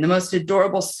jewelry and the most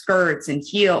adorable skirts and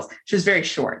heels. She was very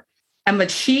short. But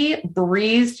she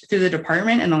breezed through the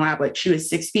department in the lab like she was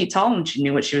 6 feet tall and she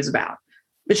knew what she was about.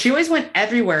 But she always went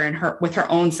everywhere with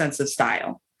her own sense of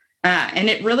style. And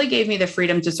it really gave me the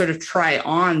freedom to sort of try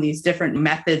on these different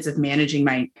methods of managing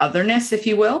my otherness, if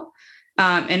you will.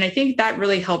 And I think that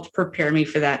really helped prepare me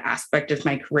for that aspect of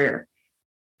my career.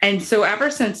 And so ever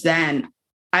since then,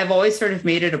 I've always sort of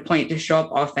made it a point to show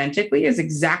up authentically as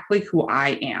exactly who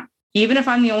I am, even if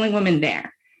I'm the only woman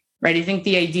there. Right. I think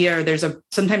the idea there's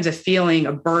sometimes a feeling,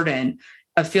 a burden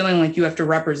of feeling like you have to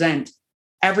represent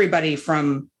everybody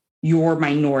from your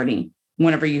minority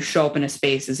whenever you show up in a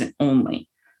space as an only.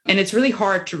 And it's really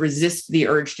hard to resist the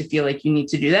urge to feel like you need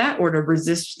to do that or to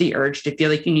resist the urge to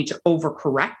feel like you need to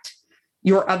overcorrect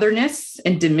your otherness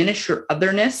and diminish your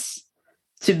otherness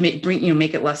to make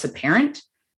it less apparent.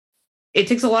 It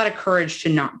takes a lot of courage to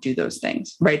not do those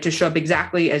things, right? To show up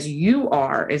exactly as you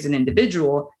are as an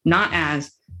individual, not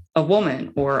as a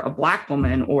woman or a Black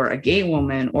woman or a gay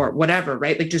woman or whatever,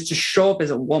 right? Like just to show up as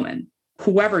a woman,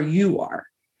 whoever you are.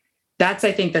 That's,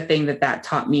 I think, the thing that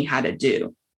taught me how to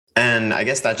do. And I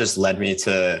guess that just led me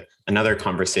to another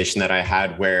conversation that I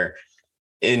had where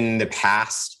in the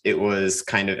past, it was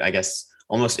kind of, I guess,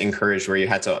 almost encouraged where you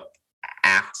had to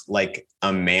act like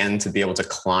a man to be able to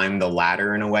climb the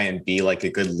ladder in a way and be like a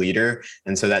good leader.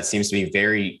 And so that seems to be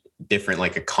very different,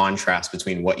 like a contrast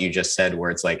between what you just said,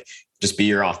 where it's like, just be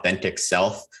your authentic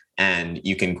self and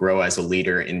you can grow as a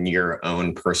leader in your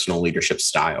own personal leadership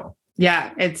style.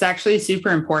 Yeah, it's actually super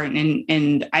important.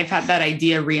 And I've had that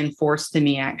idea reinforced to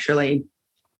me, actually.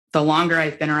 The longer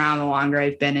I've been around, the longer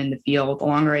I've been in the field, the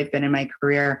longer I've been in my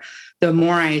career, the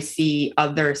more I see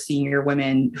other senior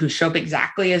women who show up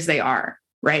exactly as they are,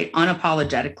 right?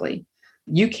 Unapologetically.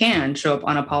 You can show up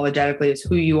unapologetically as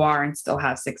who you are and still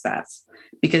have success,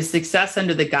 because success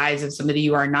under the guise of somebody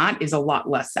you are not is a lot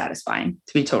less satisfying,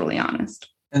 to be totally honest.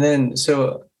 And then,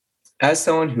 so as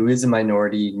someone who is a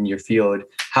minority in your field,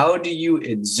 how do you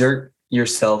exert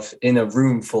yourself in a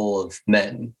room full of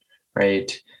men,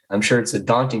 right? I'm sure it's a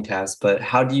daunting task, but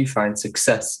how do you find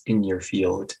success in your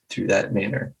field through that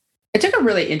manner? I took a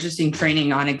really interesting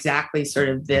training on exactly sort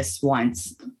of this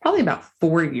once, probably about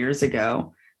 4 years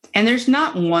ago. And there's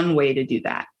not one way to do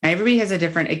that. Everybody has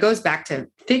it goes back to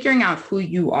figuring out who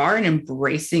you are and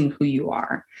embracing who you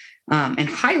are and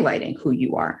highlighting who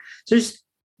you are. So there's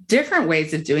different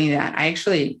ways of doing that. I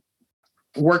actually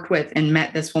worked with and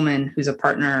met this woman who's a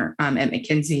partner at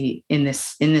McKinsey in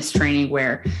this training,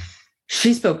 where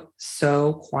she spoke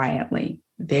so quietly,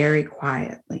 very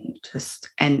quietly,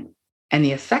 and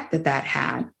the effect that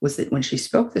had was that when she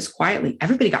spoke this quietly,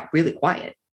 everybody got really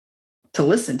quiet to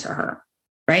listen to her.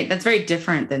 Right. That's very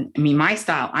different than, my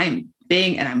style. I'm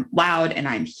big and I'm loud and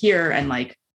I'm here and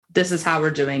like, this is how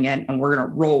we're doing it and we're going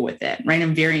to roll with it. Right.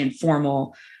 I'm very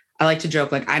informal. I like to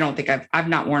joke, like, I don't think I've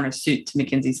not worn a suit to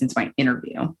McKinsey since my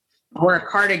interview. I wear a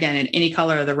cardigan in any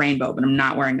color of the rainbow, but I'm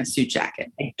not wearing a suit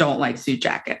jacket. I don't like suit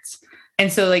jackets.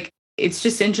 And so like, it's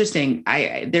just interesting.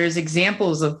 There's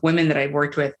examples of women that I've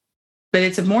worked with, but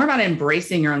it's more about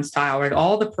embracing your own style, right?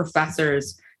 All the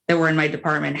professors that were in my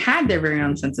department had their very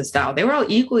own sense of style. They were all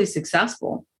equally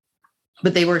successful,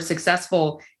 but they were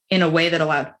successful in a way that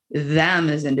allowed them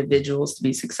as individuals to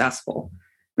be successful,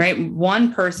 right?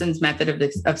 One person's method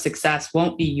of success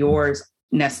won't be yours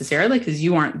necessarily because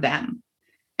you aren't them.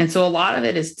 And so a lot of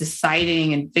it is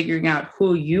deciding and figuring out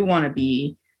who you want to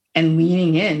be and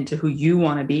leaning into who you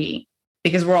want to be,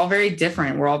 because we're all very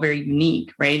different. We're all very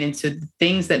unique, right? And so the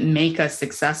things that make us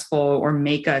successful or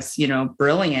make us,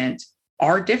 brilliant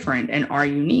are different and are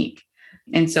unique.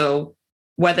 And so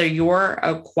whether you're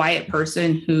a quiet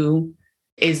person who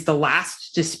is the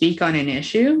last to speak on an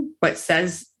issue, but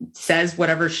says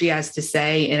whatever she has to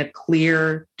say in a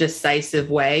clear, decisive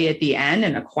way at the end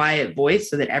in a quiet voice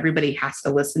so that everybody has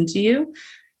to listen to you.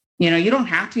 You don't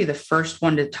have to be the first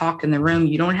one to talk in the room.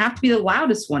 You don't have to be the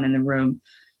loudest one in the room.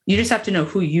 You just have to know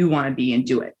who you want to be and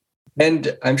do it.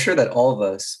 And I'm sure that all of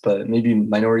us, but maybe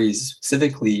minorities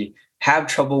specifically, have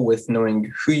trouble with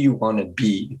knowing who you want to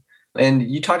be. And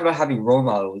you talked about having role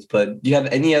models, but do you have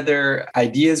any other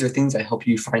ideas or things that help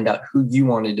you find out who you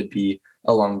wanted to be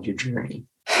along your journey?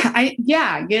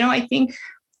 I think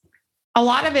a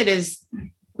lot of it is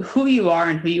who you are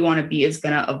and who you want to be is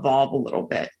going to evolve a little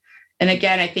bit. And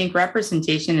again, I think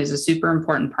representation is a super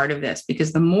important part of this,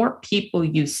 because the more people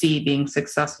you see being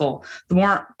successful, the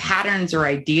more patterns or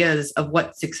ideas of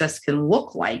what success can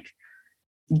look like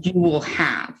you will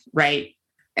have, right?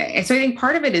 And so I think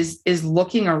part of it is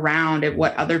looking around at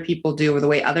what other people do or the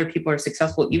way other people are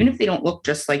successful, even if they don't look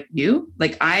just like you.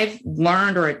 Like I've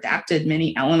learned or adapted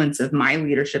many elements of my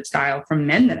leadership style from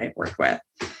men that I've worked with.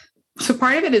 So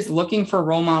part of it is looking for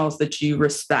role models that you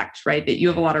respect, right? That you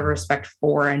have a lot of respect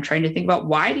for, and trying to think about,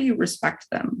 why do you respect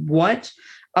them? What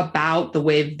about the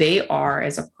way they are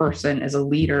as a person, as a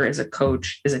leader, as a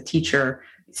coach, as a teacher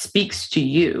speaks to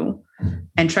you,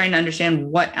 and trying to understand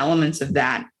what elements of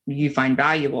that you find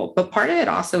valuable. But part of it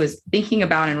also is thinking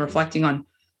about and reflecting on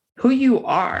who you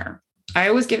are.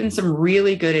 I was given some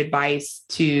really good advice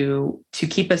to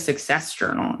keep a success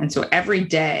journal. And so every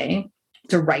day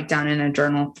to write down in a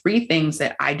journal 3 things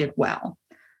that I did well,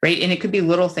 right? And it could be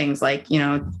little things like,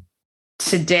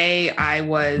 today I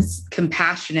was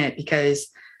compassionate because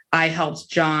I helped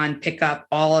John pick up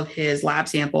all of his lab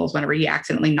samples whenever he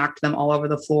accidentally knocked them all over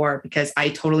the floor, because I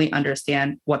totally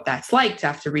understand what that's like to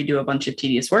have to redo a bunch of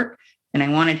tedious work. And I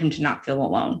wanted him to not feel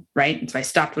alone, right? And so I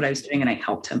stopped what I was doing and I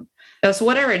helped him. So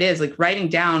whatever it is, like writing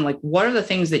down, like, what are the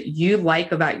things that you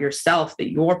like about yourself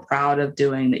that you're proud of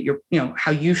doing, that you're,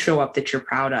 how you show up that you're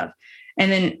proud of.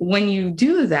 And then when you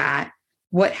do that,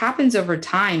 what happens over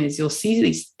time is you'll see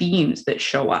these themes that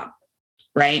show up,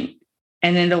 right?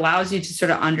 And then it allows you to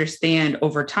sort of understand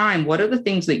over time, what are the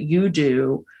things that you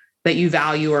do that you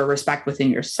value or respect within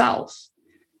yourself?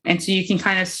 And so you can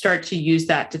kind of start to use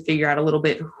that to figure out a little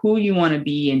bit who you want to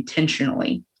be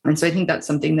intentionally. And so I think that's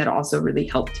something that also really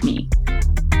helped me.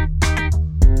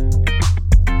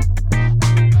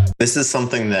 This is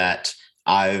something that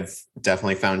I've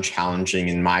definitely found challenging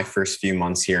in my first few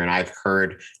months here. And I've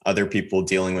heard other people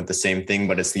dealing with the same thing,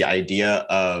 but it's the idea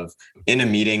of, in a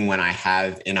meeting, when I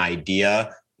have an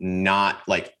idea, not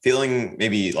like feeling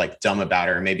maybe like dumb about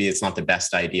it, or maybe it's not the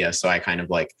best idea. So I kind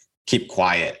of like keep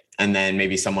quiet. And then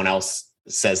maybe someone else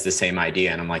says the same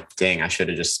idea and I'm like, dang, I should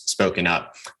have just spoken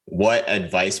up. What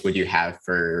advice would you have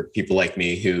for people like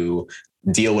me who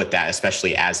deal with that,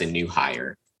 especially as a new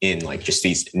hire in like just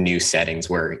these new settings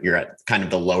where you're at kind of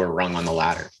the lower rung on the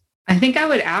ladder? I think I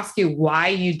would ask you why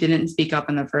you didn't speak up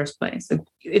in the first place. Like,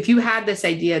 if you had this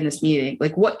idea in this meeting,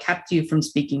 like, what kept you from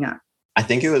speaking up? I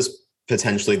think it was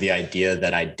potentially the idea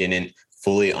that I didn't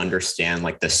fully understand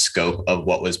like the scope of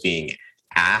what was being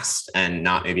asked, and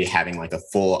not maybe having like a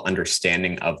full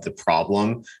understanding of the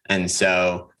problem. And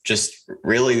so just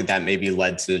really that maybe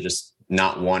led to just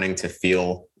not wanting to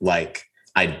feel like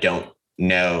I don't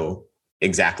know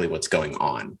exactly what's going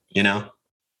on,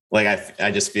 Like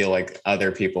I just feel like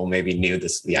other people maybe knew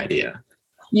the idea.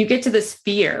 You get to this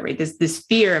fear, right? This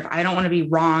fear of, I don't want to be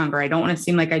wrong, or I don't want to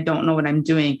seem like I don't know what I'm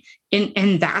doing.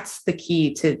 And that's the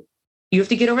key to, you have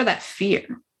to get over that fear.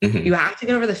 Mm-hmm. You have to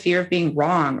get over the fear of being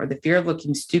wrong or the fear of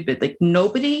looking stupid. Like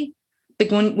nobody,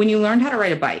 like when you learned how to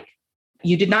ride a bike,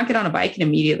 you did not get on a bike and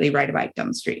immediately ride a bike down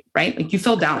the street, right? Like you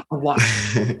fell down a lot.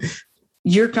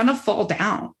 You're going to fall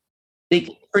down. Like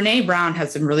Brene Brown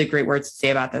has some really great words to say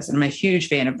about this. And I'm a huge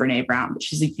fan of Brene Brown, but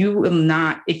she's like, you will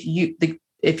not, if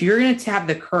you're going to have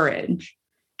the courage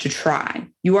to try,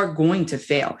 you are going to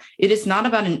fail. It is not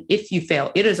about an if you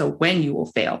fail. It is a when you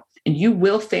will fail, and you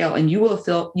will fail, and you will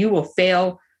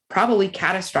fail probably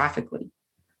catastrophically,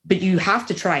 but you have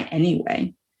to try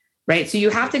anyway, right? So you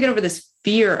have to get over this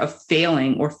fear of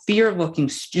failing or fear of looking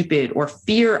stupid or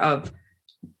fear of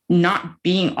not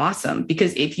being awesome.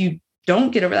 Because if you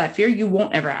don't get over that fear, you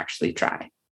won't ever actually try,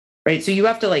 right? So you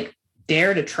have to like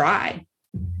dare to try.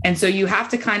 And so you have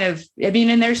to kind of,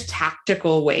 and there's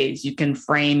tactical ways you can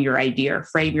frame your idea or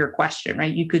frame your question,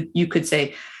 right? You could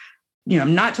say,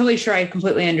 I'm not totally sure I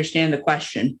completely understand the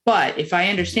question, but if I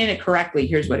understand it correctly,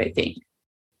 here's what I think,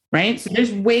 right? So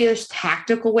there's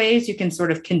tactical ways you can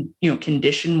sort of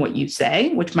condition what you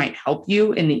say, which might help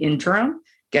you in the interim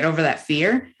get over that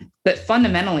fear. But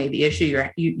fundamentally, the issue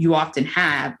you often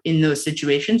have in those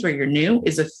situations where you're new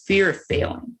is a fear of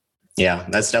failing. Yeah,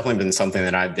 that's definitely been something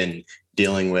that I've been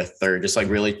dealing with, or just like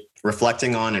really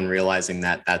reflecting on and realizing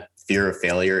that fear of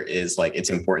failure is like, it's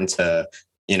important to,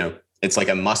 it's like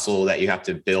a muscle that you have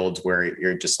to build where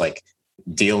you're just like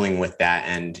dealing with that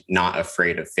and not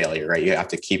afraid of failure, right? You have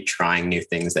to keep trying new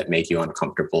things that make you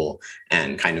uncomfortable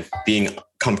and kind of being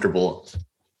comfortable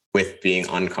with being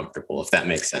uncomfortable, if that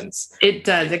makes sense. It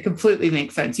does. It completely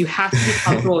makes sense. You have to be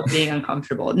comfortable with being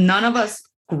uncomfortable. None of us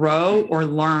grow or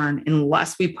learn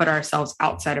unless we put ourselves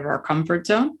outside of our comfort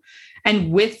zone.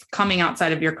 And with coming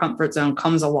outside of your comfort zone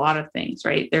comes a lot of things,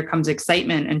 right? There comes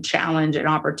excitement and challenge and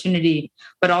opportunity,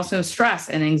 but also stress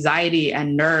and anxiety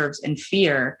and nerves and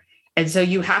fear. And so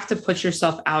you have to put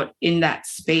yourself out in that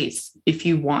space if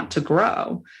you want to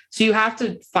grow. So you have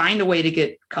to find a way to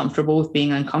get comfortable with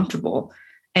being uncomfortable.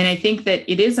 And I think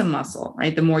that it is a muscle,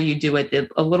 right? The more you do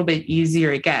it, a little bit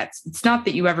easier it gets. It's not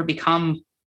that you ever become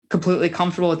completely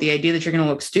comfortable with the idea that you're going to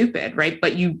look stupid, right?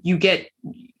 But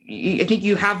I think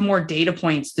you have more data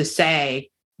points to say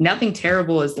nothing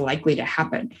terrible is likely to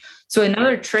happen. So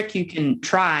another trick you can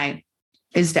try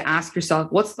is to ask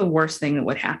yourself, what's the worst thing that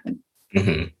would happen?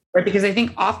 Mm-hmm. Right? Because I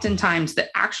think oftentimes the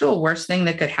actual worst thing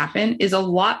that could happen is a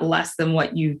lot less than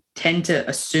what you tend to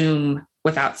assume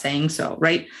without saying so,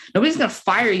 right? Nobody's going to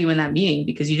fire you in that meeting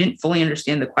because you didn't fully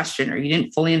understand the question or you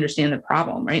didn't fully understand the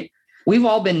problem, right? We've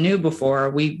all been new before.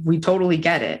 We totally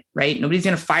get it, right? Nobody's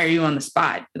going to fire you on the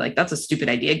spot. Like, that's a stupid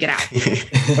idea. Get out.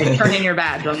 Like, turn in your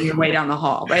badge on your way down the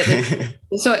hall, right?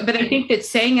 But I think that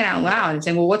saying it out loud and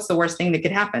saying, well, what's the worst thing that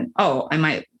could happen? Oh, I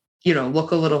might,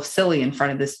 look a little silly in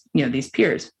front of this, these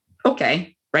peers.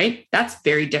 Okay, right? That's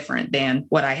very different than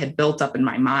what I had built up in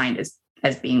my mind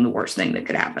as being the worst thing that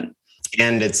could happen.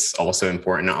 And it's also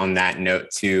important on that note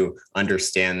to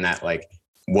understand that, like,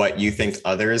 what you think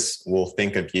others will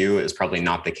think of you is probably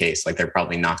not the case. Like, they're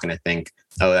probably not going to think,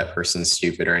 oh, that person's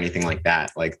stupid or anything like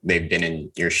that. Like, they've been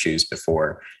in your shoes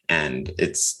before, and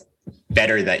it's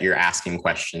better that you're asking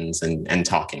questions and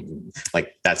talking.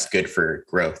 Like, that's good for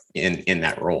growth in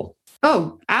that role.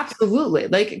 Oh, absolutely.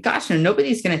 Like, gosh,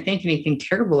 nobody's going to think anything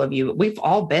terrible of you. We've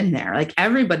all been there. Like,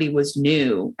 everybody was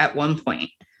new at one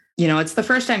point. It's the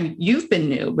first time you've been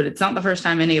new, but it's not the first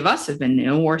time any of us have been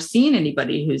new or seen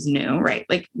anybody who's new, right?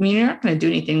 Like, you're not going to do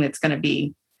anything that's going to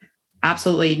be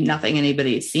absolutely nothing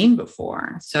anybody has seen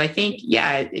before. So I think,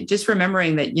 just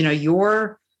remembering that,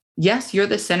 you're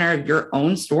the center of your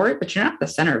own story, but you're not the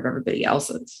center of everybody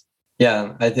else's.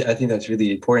 Yeah, I think that's really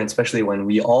important, especially when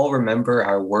we all remember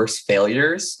our worst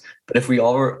failures. But if we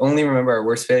all only remember our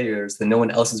worst failures, then no one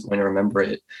else is going to remember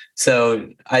it. So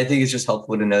I think it's just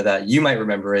helpful to know that you might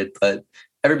remember it, but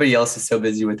everybody else is so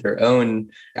busy with their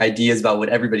own ideas about what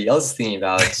everybody else is thinking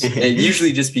about. It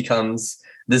usually just becomes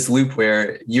this loop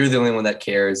where you're the only one that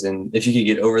cares. And if you could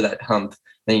get over that hump,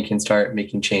 then you can start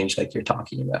making change like you're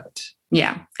talking about.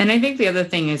 Yeah. And I think the other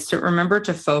thing is to remember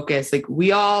to focus. Like,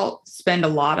 we all spend a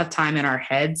lot of time in our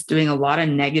heads doing a lot of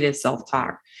negative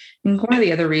self-talk. And one of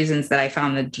the other reasons that I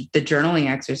found the journaling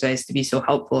exercise to be so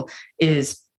helpful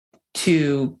is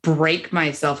to break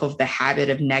myself of the habit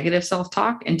of negative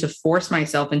self-talk and to force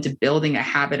myself into building a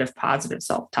habit of positive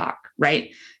self-talk,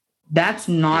 right? That's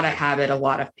not a habit a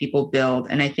lot of people build.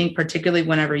 And I think particularly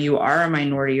whenever you are a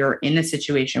minority or in a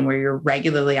situation where you're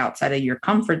regularly outside of your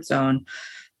comfort zone,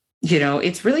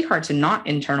 it's really hard to not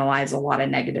internalize a lot of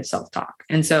negative self-talk.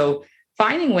 And so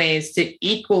finding ways to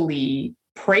equally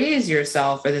praise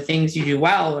yourself for the things you do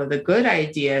well or the good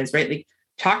ideas, right? Like,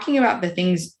 talking about the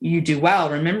things you do well,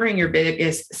 remembering your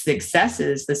biggest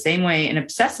successes the same way and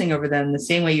obsessing over them the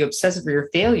same way you obsess over your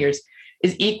failures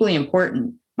is equally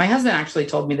important. My husband actually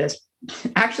told me this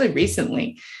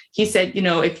recently. He said,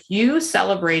 if you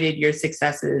celebrated your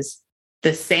successes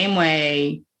the same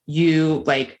way you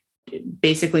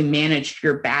basically managed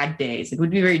your bad days, it would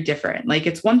be very different. Like,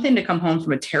 it's one thing to come home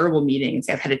from a terrible meeting and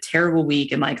say, I've had a terrible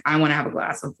week and I want to have a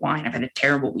glass of wine. I've had a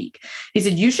terrible week. He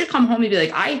said, you should come home and be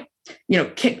like,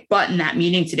 kick butt in that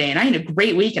meeting today. And I had a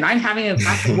great week and I'm having a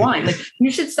glass of wine. Like,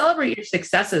 you should celebrate your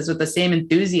successes with the same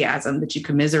enthusiasm that you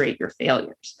commiserate your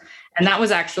failures. And that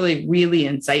was actually really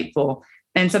insightful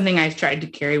and something I've tried to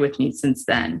carry with me since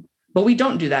then. But we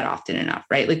don't do that often enough,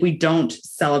 right? Like, we don't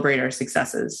celebrate our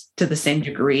successes to the same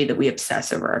degree that we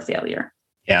obsess over our failure.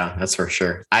 Yeah, that's for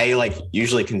sure. I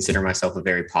usually consider myself a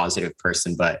very positive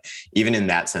person, but even in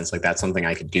that sense, like, that's something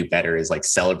I could do better, is like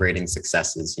celebrating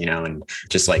successes, and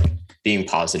just like being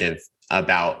positive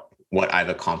about what I've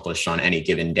accomplished on any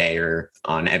given day or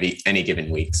on any given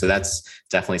week. So that's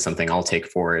definitely something I'll take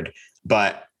forward.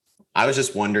 But I was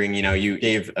just wondering, you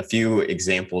gave a few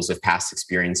examples of past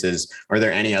experiences. Are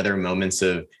there any other moments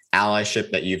of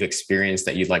allyship that you've experienced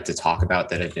that you'd like to talk about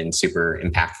that have been super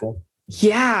impactful?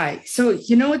 Yeah. So,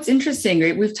 it's interesting,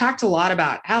 right? We've talked a lot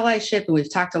about allyship, and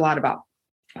we've talked a lot about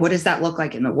what does that look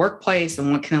like in the workplace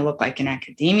and what can it look like in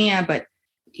academia. But,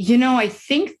 I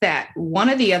think that one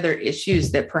of the other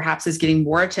issues that perhaps is getting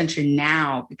more attention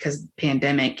now because of the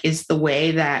pandemic is the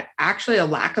way that actually a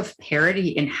lack of parity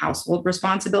in household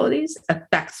responsibilities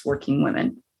affects working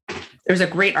women. There's a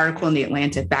great article in The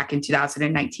Atlantic back in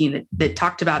 2019 that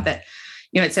talked about that.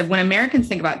 It said, when Americans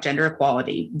think about gender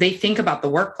equality, they think about the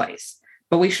workplace,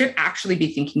 but we should actually be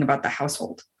thinking about the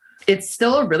household. It's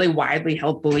still a really widely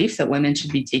held belief that women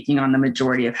should be taking on the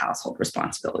majority of household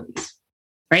responsibilities,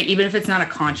 right? Even if it's not a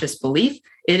conscious belief,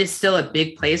 it is still a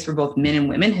big place where both men and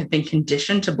women have been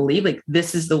conditioned to believe like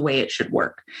this is the way it should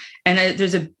work. And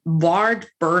there's a large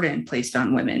burden placed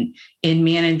on women in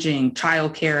managing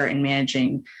childcare and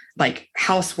managing like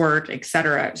housework, et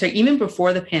cetera. So even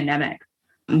before the pandemic,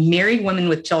 married women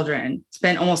with children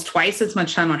spend almost twice as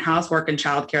much time on housework and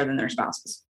childcare than their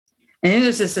spouses. And then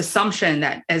there's this assumption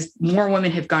that as more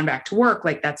women have gone back to work,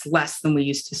 like that's less than we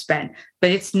used to spend,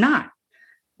 but it's not.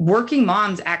 Working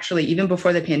moms actually, even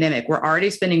before the pandemic, were already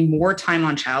spending more time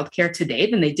on childcare today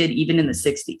than they did even in the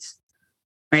 60s,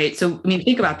 right? So,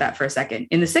 think about that for a second.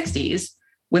 In the 60s,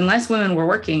 when less women were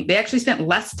working, they actually spent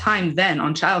less time then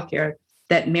on childcare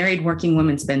that married working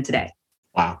women spend today.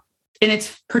 Wow. And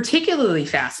it's particularly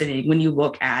fascinating when you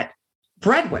look at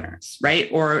breadwinners, right?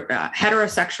 Or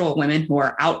heterosexual women who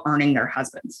are out earning their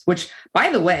husbands, which,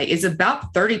 by the way, is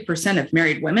about 30% of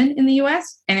married women in the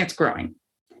US, and it's growing.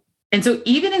 And so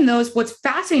even in those, what's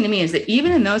fascinating to me is that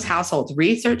even in those households,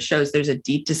 research shows there's a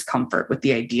deep discomfort with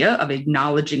the idea of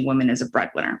acknowledging women as a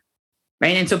breadwinner,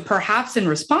 right? And so perhaps in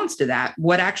response to that,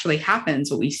 what actually happens,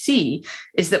 what we see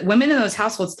is that women in those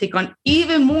households take on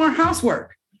even more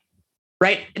housework.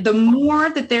 Right? The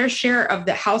more that their share of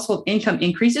the household income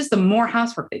increases, the more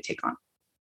housework they take on,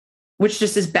 which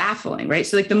just is baffling, right?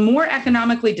 So like the more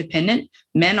economically dependent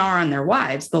men are on their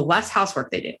wives, the less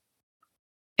housework they do.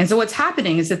 And so what's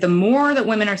happening is that the more that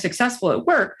women are successful at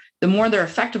work, the more they're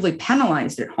effectively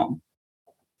penalized at home.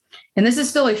 And this is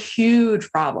still a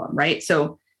huge problem, right?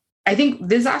 So I think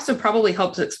this also probably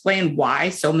helps explain why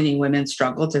so many women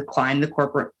struggle to climb the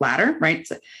corporate ladder, right?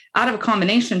 So out of a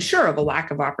combination, sure, of a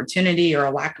lack of opportunity or a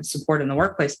lack of support in the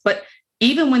workplace. But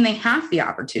even when they have the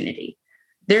opportunity,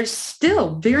 there's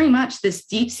still very much this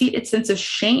deep-seated sense of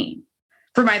shame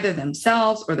from either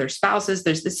themselves or their spouses.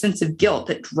 There's this sense of guilt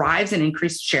that drives an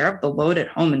increased share of the load at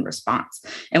home in response.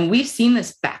 And we've seen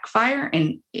this backfire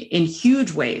in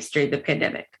huge ways during the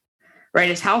pandemic. Right?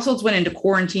 As households went into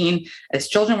quarantine, as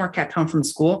children were kept home from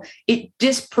school, it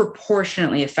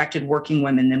disproportionately affected working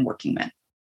women than working men.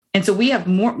 And so we have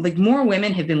more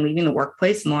women have been leaving the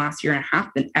workplace in the last year and a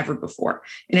half than ever before.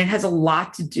 And it has a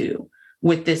lot to do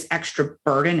with this extra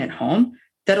burden at home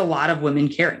that a lot of women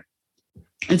carry.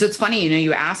 And so it's funny,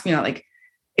 you asked me about like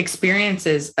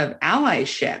experiences of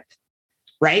allyship,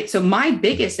 right? So my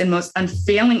biggest and most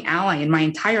unfailing ally in my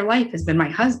entire life has been my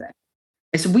husband.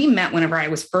 So we met whenever I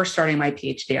was first starting my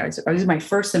PhD. I was in my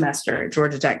first semester at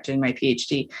Georgia Tech doing my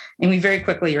PhD. And we very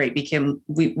quickly, right,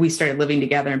 we started living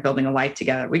together and building a life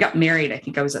together. We got married. I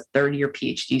think I was a third-year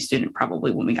PhD student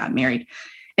probably when we got married.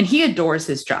 And he adores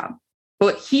his job. But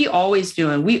what he always knew,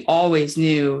 and we always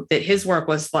knew, that his work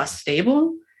was less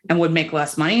stable and would make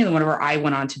less money than whatever I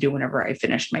went on to do whenever I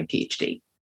finished my PhD.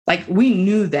 Like, we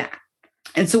knew that.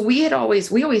 And so we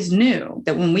always knew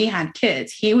that when we had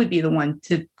kids, he would be the one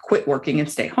to quit working and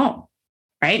stay home,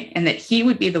 right? And that he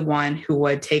would be the one who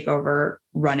would take over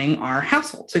running our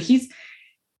household. So he's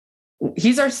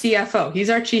our CFO. He's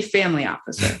our chief family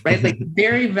officer, right? Like,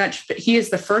 very much, he is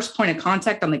the first point of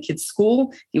contact on the kids'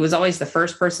 school. He was always the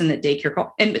first person that daycare called.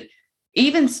 And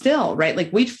even still, right?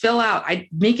 Like, I'd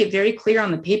make it very clear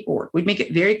on the paperwork. We'd make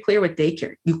it very clear with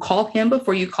daycare. You call him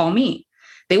before you call me.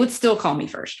 They would still call me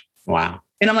first. Wow.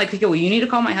 And I'm like, okay, well, you need to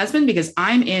call my husband because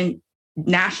I'm in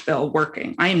Nashville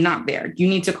working. I am not there. You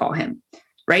need to call him,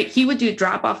 right? He would do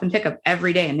drop off and pick up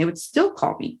every day and they would still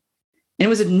call me. And it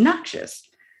was obnoxious.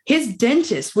 His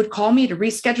dentist would call me to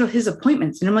reschedule his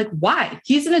appointments. And I'm like, why?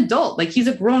 He's an adult. Like, he's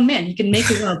a grown man. He can make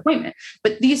his own appointment.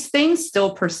 But these things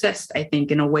still persist, I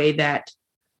think, in a way that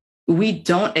we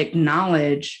don't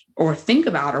acknowledge or think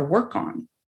about or work on.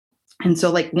 And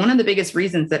so, like, one of the biggest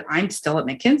reasons that I'm still at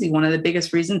McKinsey, one of the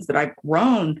biggest reasons that I've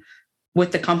grown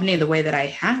with the company the way that I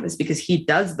have is because he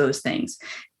does those things.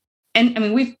 And I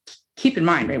mean, keep in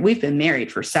mind, right? We've been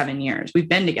married for 7 years. We've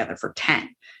been together for 10.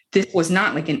 This was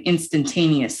not like an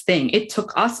instantaneous thing. It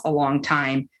took us a long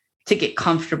time to get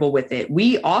comfortable with it.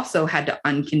 We also had to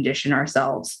uncondition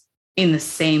ourselves in the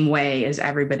same way as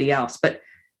everybody else. But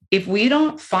if we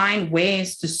don't find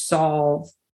ways to solve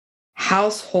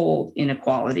household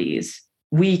inequalities,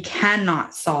 we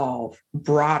cannot solve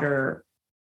broader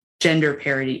gender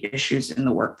parity issues in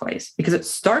the workplace, because it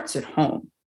starts at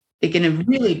home, like in a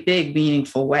really big,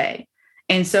 meaningful way.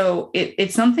 And so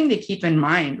it's something to keep in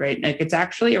mind, right? Like, it's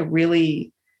actually a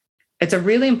really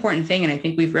important thing. And I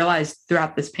think we've realized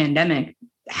throughout this pandemic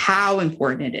how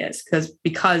important it is,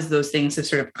 because those things have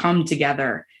sort of come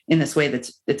together in this way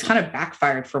that's kind of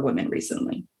backfired for women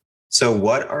recently. So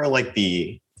what are like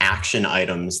the action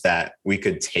items that we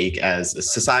could take as a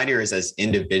society or as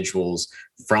individuals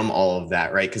from all of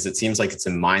that, right? Because it seems like it's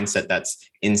a mindset that's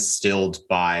instilled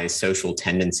by social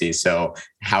tendencies. So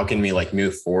how can we like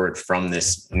move forward from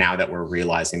this now that we're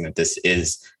realizing that this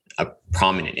is a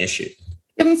prominent issue?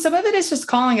 I mean, some of it is just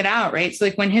calling it out, right? So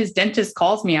like when his dentist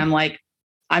calls me, I'm like,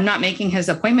 I'm not making his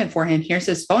appointment for him. Here's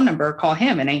his phone number, call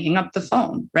him, and I hang up the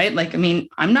phone, right? Like, I mean,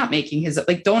 I'm not making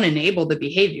don't enable the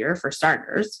behavior for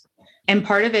starters. And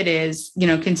part of it is,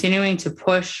 continuing to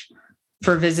push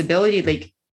for visibility.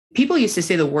 Like, people used to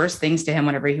say the worst things to him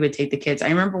whenever he would take the kids. I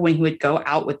remember when he would go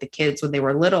out with the kids when they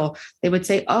were little, they would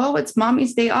say, oh, it's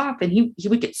mommy's day off. And he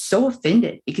would get so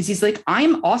offended because he's like,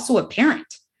 I'm also a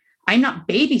parent. I'm not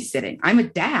babysitting. I'm a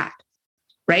dad.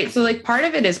 Right. So like part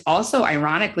of it is also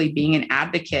ironically being an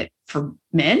advocate for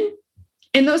men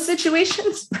in those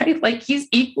situations, right? Like, he's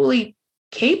equally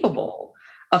capable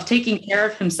of taking care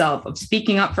of himself, of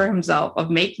speaking up for himself, of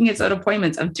making his own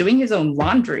appointments, of doing his own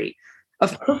laundry,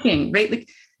 of cooking, right? Like,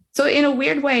 so in a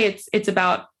weird way, it's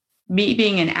about me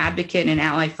being an advocate and an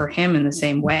ally for him in the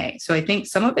same way. So I think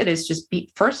some of it is just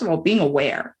first of all, being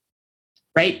aware,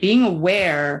 right? Being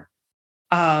aware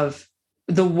of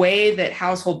the way that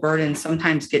household burdens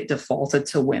sometimes get defaulted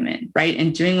to women, right?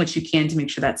 And doing what you can to make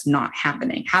sure that's not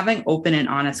happening. Having open and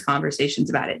honest conversations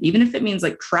about it, even if it means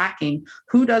like tracking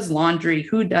who does laundry,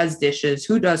 who does dishes,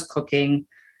 who does cooking,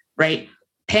 right?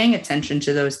 Paying attention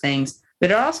to those things.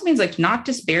 But it also means like not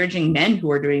disparaging men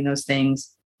who are doing those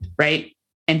things, right?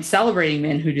 And celebrating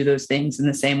men who do those things in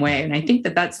the same way. And I think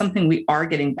that that's something we are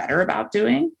getting better about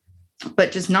doing,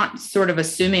 but just not sort of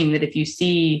assuming that if you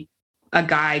see a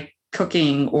guy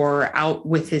cooking or out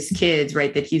with his kids,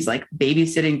 right, that he's like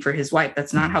babysitting for his wife.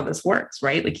 That's not how this works,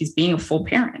 right? Like, he's being a full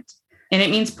parent. And it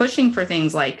means pushing for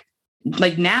things like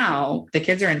now the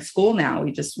kids are in school now.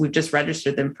 We've just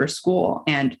registered them for school.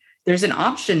 And there's an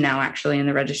option now actually in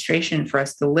the registration for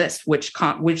us to list which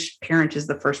parent is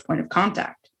the first point of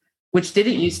contact, which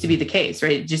didn't used to be the case,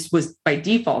 right? It just was by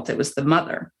default, it was the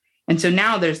mother. And so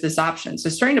now there's this option. So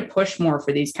starting to push more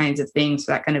for these kinds of things,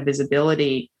 so that kind of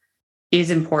visibility is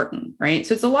important, right?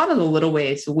 So it's a lot of the little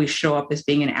ways we show up as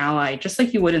being an ally, just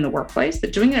like you would in the workplace,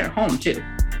 but doing it at home too.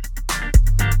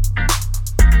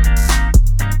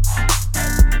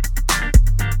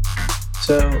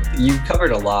 So you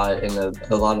covered a lot and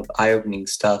a lot of eye-opening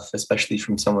stuff, especially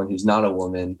from someone who's not a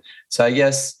woman. So I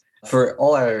guess for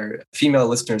all our female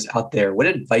listeners out there, what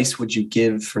advice would you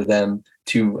give for them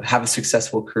to have a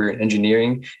successful career in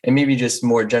engineering? And maybe just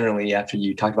more generally, after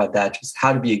you talk about that, just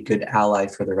how to be a good ally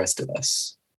for the rest of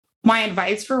us. My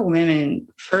advice for women,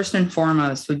 first and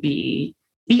foremost, would be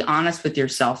honest with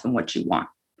yourself and what you want.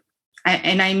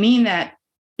 And I mean that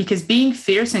because being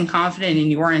fierce and confident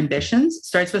in your ambitions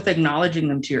starts with acknowledging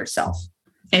them to yourself.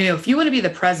 And if you want to be the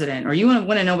president, or you want to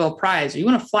win a Nobel Prize, or you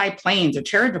want to fly planes or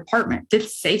chair a department,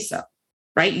 just say so,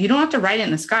 right? You don't have to write it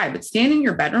in the sky, but stand in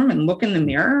your bedroom and look in the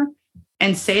mirror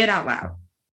and say it out loud.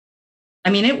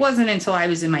 I mean, it wasn't until I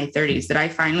was in my 30s that I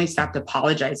finally stopped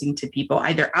apologizing to people,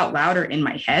 either out loud or in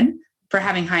my head, for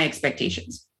having high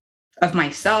expectations of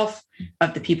myself,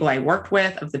 of the people I worked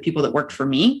with, of the people that worked for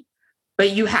me.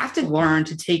 But you have to learn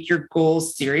to take your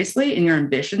goals seriously and your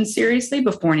ambitions seriously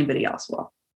before anybody else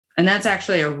will. And that's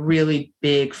actually a really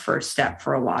big first step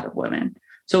for a lot of women.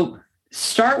 So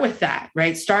start with that,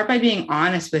 right? Start by being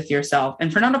honest with yourself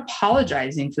and for not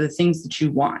apologizing for the things that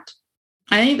you want.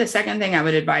 I think the second thing I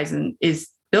would advise is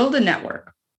build a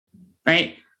network,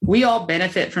 right? We all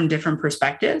benefit from different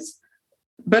perspectives,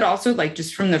 but also like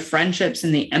just from the friendships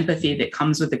and the empathy that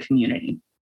comes with the community,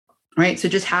 right? So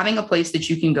just having a place that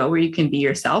you can go where you can be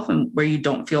yourself and where you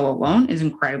don't feel alone is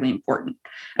incredibly important.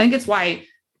 I think it's why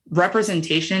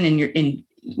representation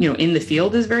in the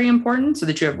field is very important, so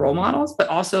that you have role models, but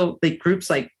also like groups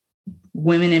like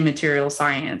Women in Material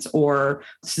Science or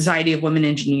Society of Women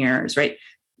Engineers, right?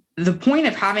 The point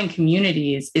of having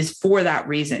communities is for that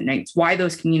reason, right? It's why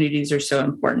those communities are so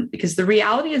important, because the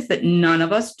reality is that none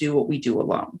of us do what we do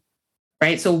alone,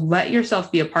 right? So let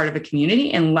yourself be a part of a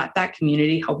community and let that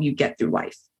community help you get through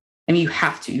life. I mean, you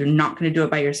have to. You're not going to do it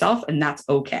by yourself, and that's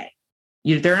okay.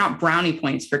 They're not brownie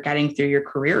points for getting through your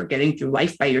career or getting through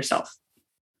life by yourself.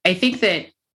 I think that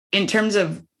in terms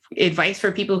of advice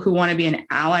for people who want to be an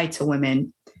ally to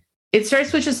women, it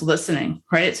starts with just listening,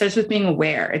 right? It starts with being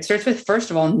aware. It starts with, first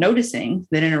of all, noticing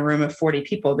that in a room of 40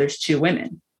 people, there's 2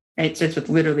 women, right? It starts with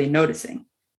literally noticing.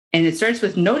 And it starts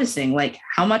with noticing, like,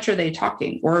 how much are they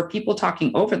talking? Or are people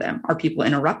talking over them? Are people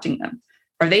interrupting them?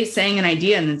 Are they saying an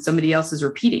idea and then somebody else is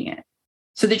repeating it?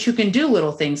 So that you can do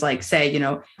little things like say,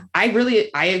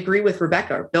 I agree with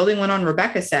Rebecca. Building one on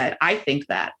Rebecca said, I think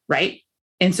that, right?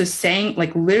 And so saying,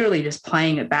 like, literally just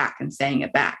playing it back and saying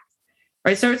it back,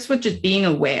 right? So it's with just being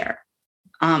aware.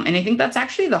 And I think that's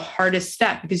actually the hardest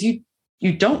step, because you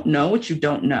don't know what you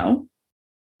don't know,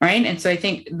 right? And so I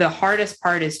think the hardest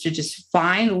part is to just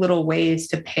find little ways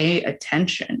to pay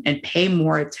attention and pay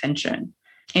more attention.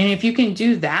 And if you can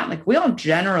do that, like, we all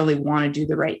generally want to do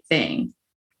the right thing.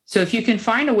 So if you can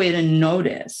find a way to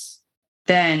notice,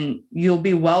 then you'll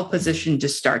be well positioned to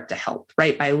start to help,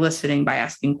 right? By listening, by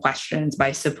asking questions,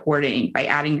 by supporting, by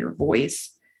adding your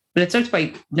voice. But it starts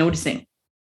by noticing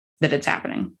that it's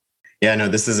happening. Yeah, no,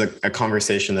 this is a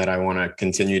conversation that I want to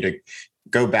continue to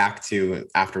go back to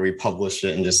after we publish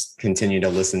it and just continue to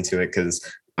listen to it, because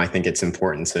I think it's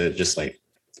important to just like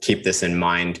keep this in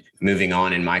mind moving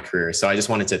on in my career. So I just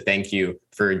wanted to thank you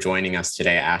for joining us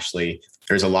today, Ashley.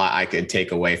 There's a lot I could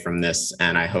take away from this,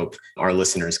 and I hope our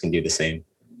listeners can do the same.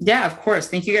 Yeah, of course.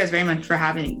 Thank you guys very much for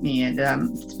having me. And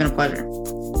it's been a pleasure.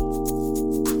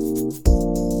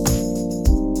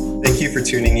 Thank you for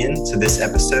tuning in to this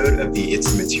episode of the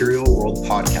It's a Material World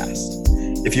podcast.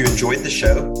 If you enjoyed the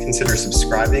show, consider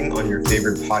subscribing on your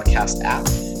favorite podcast app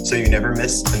so you never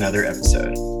miss another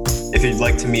episode. If you'd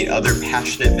like to meet other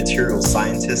passionate material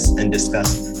scientists and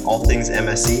discuss all things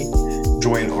MSE,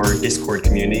 join our Discord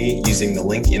community using the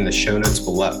link in the show notes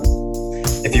below.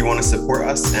 If you want to support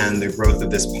us and the growth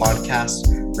of this podcast,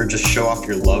 or just show off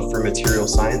your love for material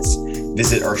science,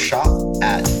 visit our shop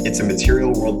at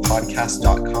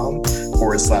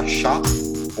itsamaterialworldpodcast.com/shop,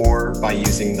 or by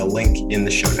using the link in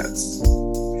the show notes.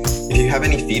 If you have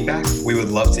any feedback, we would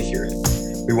love to hear it.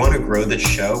 We want to grow this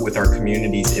show with our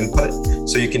community's input,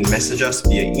 so you can message us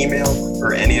via email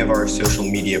or any of our social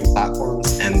media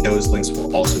platforms, and those links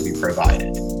will also be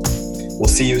provided. We'll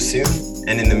see you soon,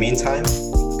 and in the meantime,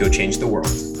 go change the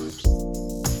world.